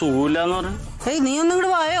 അല്ല സുഖമില്ലാന്ന് പറഞ്ഞു. നീ ഒന്നും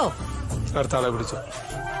അങ്ങോട്ട് വായോ. അടുത്താളെ പിടിച്ചോ.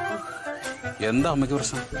 എന്താ അമ്മയ്ക്ക്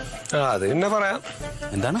പ്രശ്നം? അത് പിന്നെ പറയാം.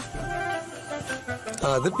 എന്താണ്?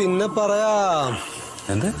 അത് പിന്നെ പറയാം.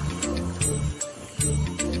 എന്ത്?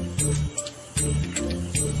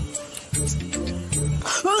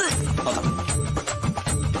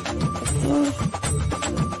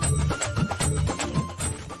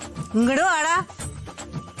 ഇങ്ങോട്ട് വാടാ.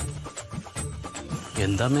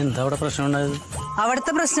 എന്താ അവിടെ പ്രശ്നം ഉണ്ടായത്?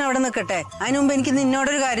 അവിടുത്തെ പ്രശ്നം അവിടെ നിൽക്കട്ടെ. അതിനു മുമ്പ് എനിക്ക്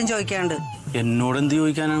നിന്നോടൊരു കാര്യം ചോദിക്കാണ്ട്. എന്നോട് എന്ത്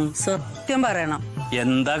ചോദിക്കാനാണ്? സത്യം പറയണം.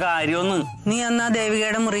 എന്താ കാര്യമൊന്ന്? നീ അന്നാ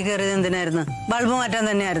ദേവികയുടെ മുറി കയറിയത് എന്തിനായിരുന്നു? ബൾബ് മാറ്റാൻ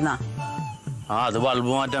തന്നെയായിരുന്നാ? അത് ബൾബ്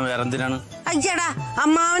മാറ്റാൻ വേറെ എന്തിനാണ്? അയ്യടാ,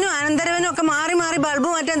 അമ്മാവനും അനന്തരവനും ഒക്കെ മാറി മാറി ബൾബ്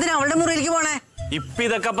മാറ്റാൻ എന്തിനാ അവളുടെ മുറിയിലേക്ക് പോണേ? ഇപ്പൊ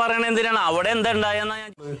ഇതൊക്കെ പറയണ എന്തിനാണ്? അവിടെ എന്താ ഉണ്ടായെന്നാ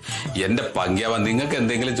ഞാൻ. എന്റെ പങ്ക്യാവ, നിങ്ങൾക്ക്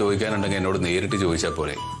എന്തെങ്കിലും ചോദിക്കാനുണ്ടെങ്കിൽ എന്നോട് നേരിട്ട് ചോദിച്ചാൽ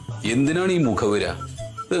പോലെ. എന്തിനാണ് ഈ മുഖവുര?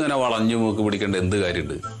 ഇതിങ്ങനെ വളഞ്ഞു മൂക്ക് പിടിക്കേണ്ട എന്ത്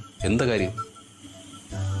കാര്യമുണ്ട്? എന്താ കാര്യം?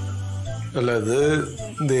 അല്ല, ഇത്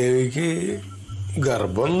ദേവിക്ക്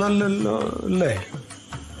ഗർഭമൊന്നല്ലല്ലോ അല്ലേ?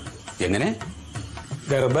 എങ്ങനെ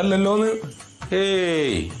ഗർഭമല്ലല്ലോന്ന്?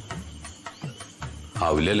 ഏയ്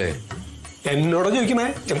ആവില്ലല്ലേ? എന്നോട് ചോദിക്കണേ?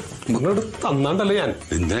 എന്നോട് തന്നാണ്ടല്ലോ ഞാൻ.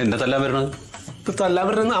 എന്തിനാ എന്നെ തല്ലാൻ വരണത്? തല്ലാൻ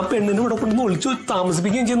വരുന്ന ആ പെണ്ണിനെ ഇവിടെ കൊണ്ടു ഒളിച്ചു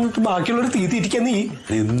താമസിപ്പിക്കുകയും ചെയ്യുന്നിട്ട് ബാക്കിയുള്ളവർ തീറ്റിരിക്കാൻ. നീ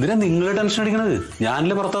എന്തിനാ നിങ്ങളെ ടെൻഷൻ അടിക്കണത്?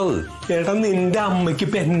 ഞാനല്ലേ ഭർത്താവ്. ഏട്ടാ, നിന്റെ അമ്മയ്ക്ക്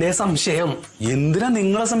ഇപ്പൊ എന്നെ സംശയം. എന്തിനാ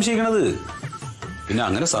നിങ്ങളെ സംശയിക്കണത്? പിന്നെ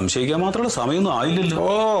അങ്ങനെ സംശയിക്കാൻ മാത്രമുള്ള സമയമൊന്നും ആയില്ലല്ലോ. ഓ,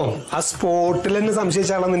 ആ സ്പോട്ടിൽ എന്നെ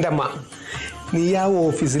സംശയിച്ചാളാ നിന്റെ അമ്മ. നീ ആ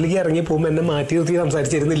ഓഫീസിലേക്ക് ഇറങ്ങി പോകുമ്പോ എന്നെ മാറ്റി നിർത്തി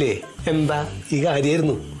സംസാരിച്ചിരുന്നില്ലേ? എന്താ ഈ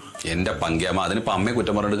കാര്യമായിരുന്നു? എന്റെ പങ്ക്യാമ, അതിനിപ്പോ അമ്മയെ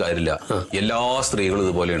കുറ്റം പറഞ്ഞിട്ട് കാര്യമില്ല. എല്ലാ സ്ത്രീകളും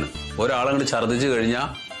ഇതുപോലെയാണ്. ഒരാളങ്ങോട്ട് ഛർദ്ദിച്ചു കഴിഞ്ഞാൽ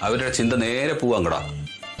അവരുടെ ചിന്ത നേരെ പോവാങ്കടാ.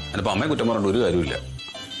 അതിനിപ്പോ അമ്മയെ കുറ്റം പറഞ്ഞിട്ട് ഒരു കാര്യമില്ല.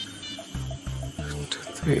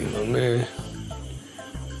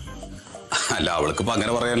 അല്ല, അവൾക്കിപ്പോ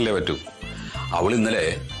അങ്ങനെ പറയാനല്ലേ പറ്റൂ. അവൾ ഇന്നലെ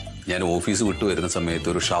ഞാൻ ഓഫീസ് വിട്ടു വരുന്ന സമയത്ത്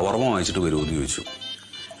ഒരു ഷവർമ വാങ്ങിച്ചിട്ട് വരുമെന്ന് ചോദിച്ചു.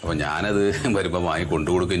 അപ്പൊ ഞാനത് വരുമ്പോ വാങ്ങി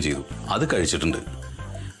കൊണ്ടുകൊടുക്കുകയും ചെയ്തു. അത് കഴിച്ചിട്ടുണ്ട്.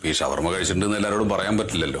 ഈ ഷവർമ കഴിച്ചിട്ടുണ്ടെന്ന് എല്ലാവരോടും പറയാൻ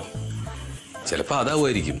പറ്റില്ലല്ലോ. ചിലപ്പോ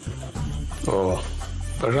അതാവുമായിരിക്കും. ഓ,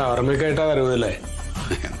 പക്ഷെ ഷവർമയ്ക്കായിട്ടാ വരുമല്ലേ?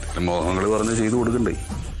 എന്തെങ്കിലും മോഹങ്ങൾ പറഞ്ഞ് ചെയ്തു കൊടുക്കണ്ടേ?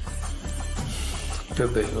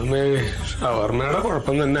 ദൈവമേ, ഷവർമയുടെ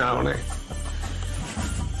കുഴപ്പം തന്നെ ആവണേ.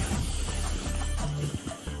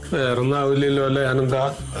 വേറൊന്നും ആവില്ലല്ലോ അല്ലേ ആനന്ദാ?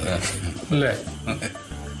 അല്ലേ?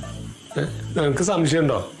 നിനക്ക്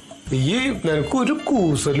സംശയമുണ്ടോ? നിനക്കൊരു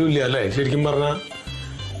കൂസലും ഇല്ല അല്ലേ ശരിക്കും പറഞ്ഞ?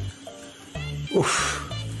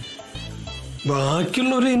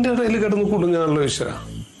 ബാക്കിയുള്ളവർ ഇതിന്റെ ഇടയിൽ കിടന്ന് കുടുങ്ങാനുള്ള വിഷയ.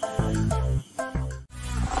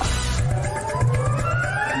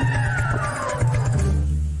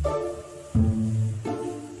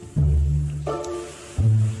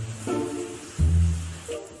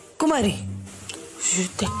 കുമാരി,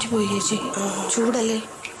 തെറ്റുപോയി ചേച്ചി. ചൂടല്ലേ?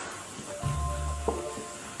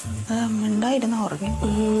 മിണ്ടായിരുന്ന ഉറങ്ങി.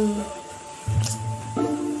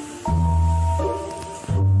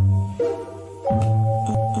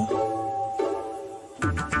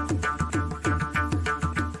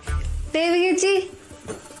 ദേവികേച്ചി,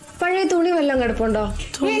 പഴയ തുണി വല്ലതും കിടപ്പുണ്ടോ?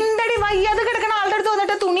 എന്തടി വയ്യാതെ കിടക്കണ ആളുടെ അടുത്ത്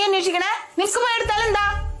വന്നിട്ട് തുണി അന്വേഷിക്കണേ? നിനക്ക് പോയെടുത്താൽ എന്താ?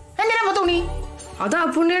 എന്തിനാ തുണി? അത്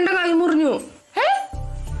അപ്പുണ്ണിയുടെ കൈ മുറിഞ്ഞു.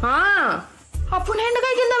 ആ, അപ്പുണ്ണിയുടെ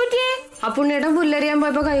കൈക്ക് എന്താ പറ്റിയേ? അപ്പുണ്ണിയുടെ പുല്ലരിയാൻ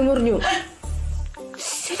പോയപ്പോ കൈ മുറിഞ്ഞു.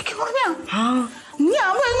 ശരിക്കും പറഞ്ഞോ?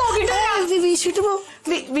 ഞാൻ പോയി നോക്കിട്ട് വീശിട്ട് പോ.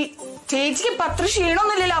 ചേച്ചിക്ക് പത്ര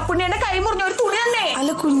ക്ഷീണമൊന്നുമില്ലല്ലോ. അപ്പുണ്ണിയുടെ കൈ മുറിഞ്ഞ ഒരു തുണി തന്നെ.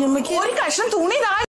 അല്ല കുഞ്ഞമ്മക്ക് ഒരു കഷ്ണം തുണി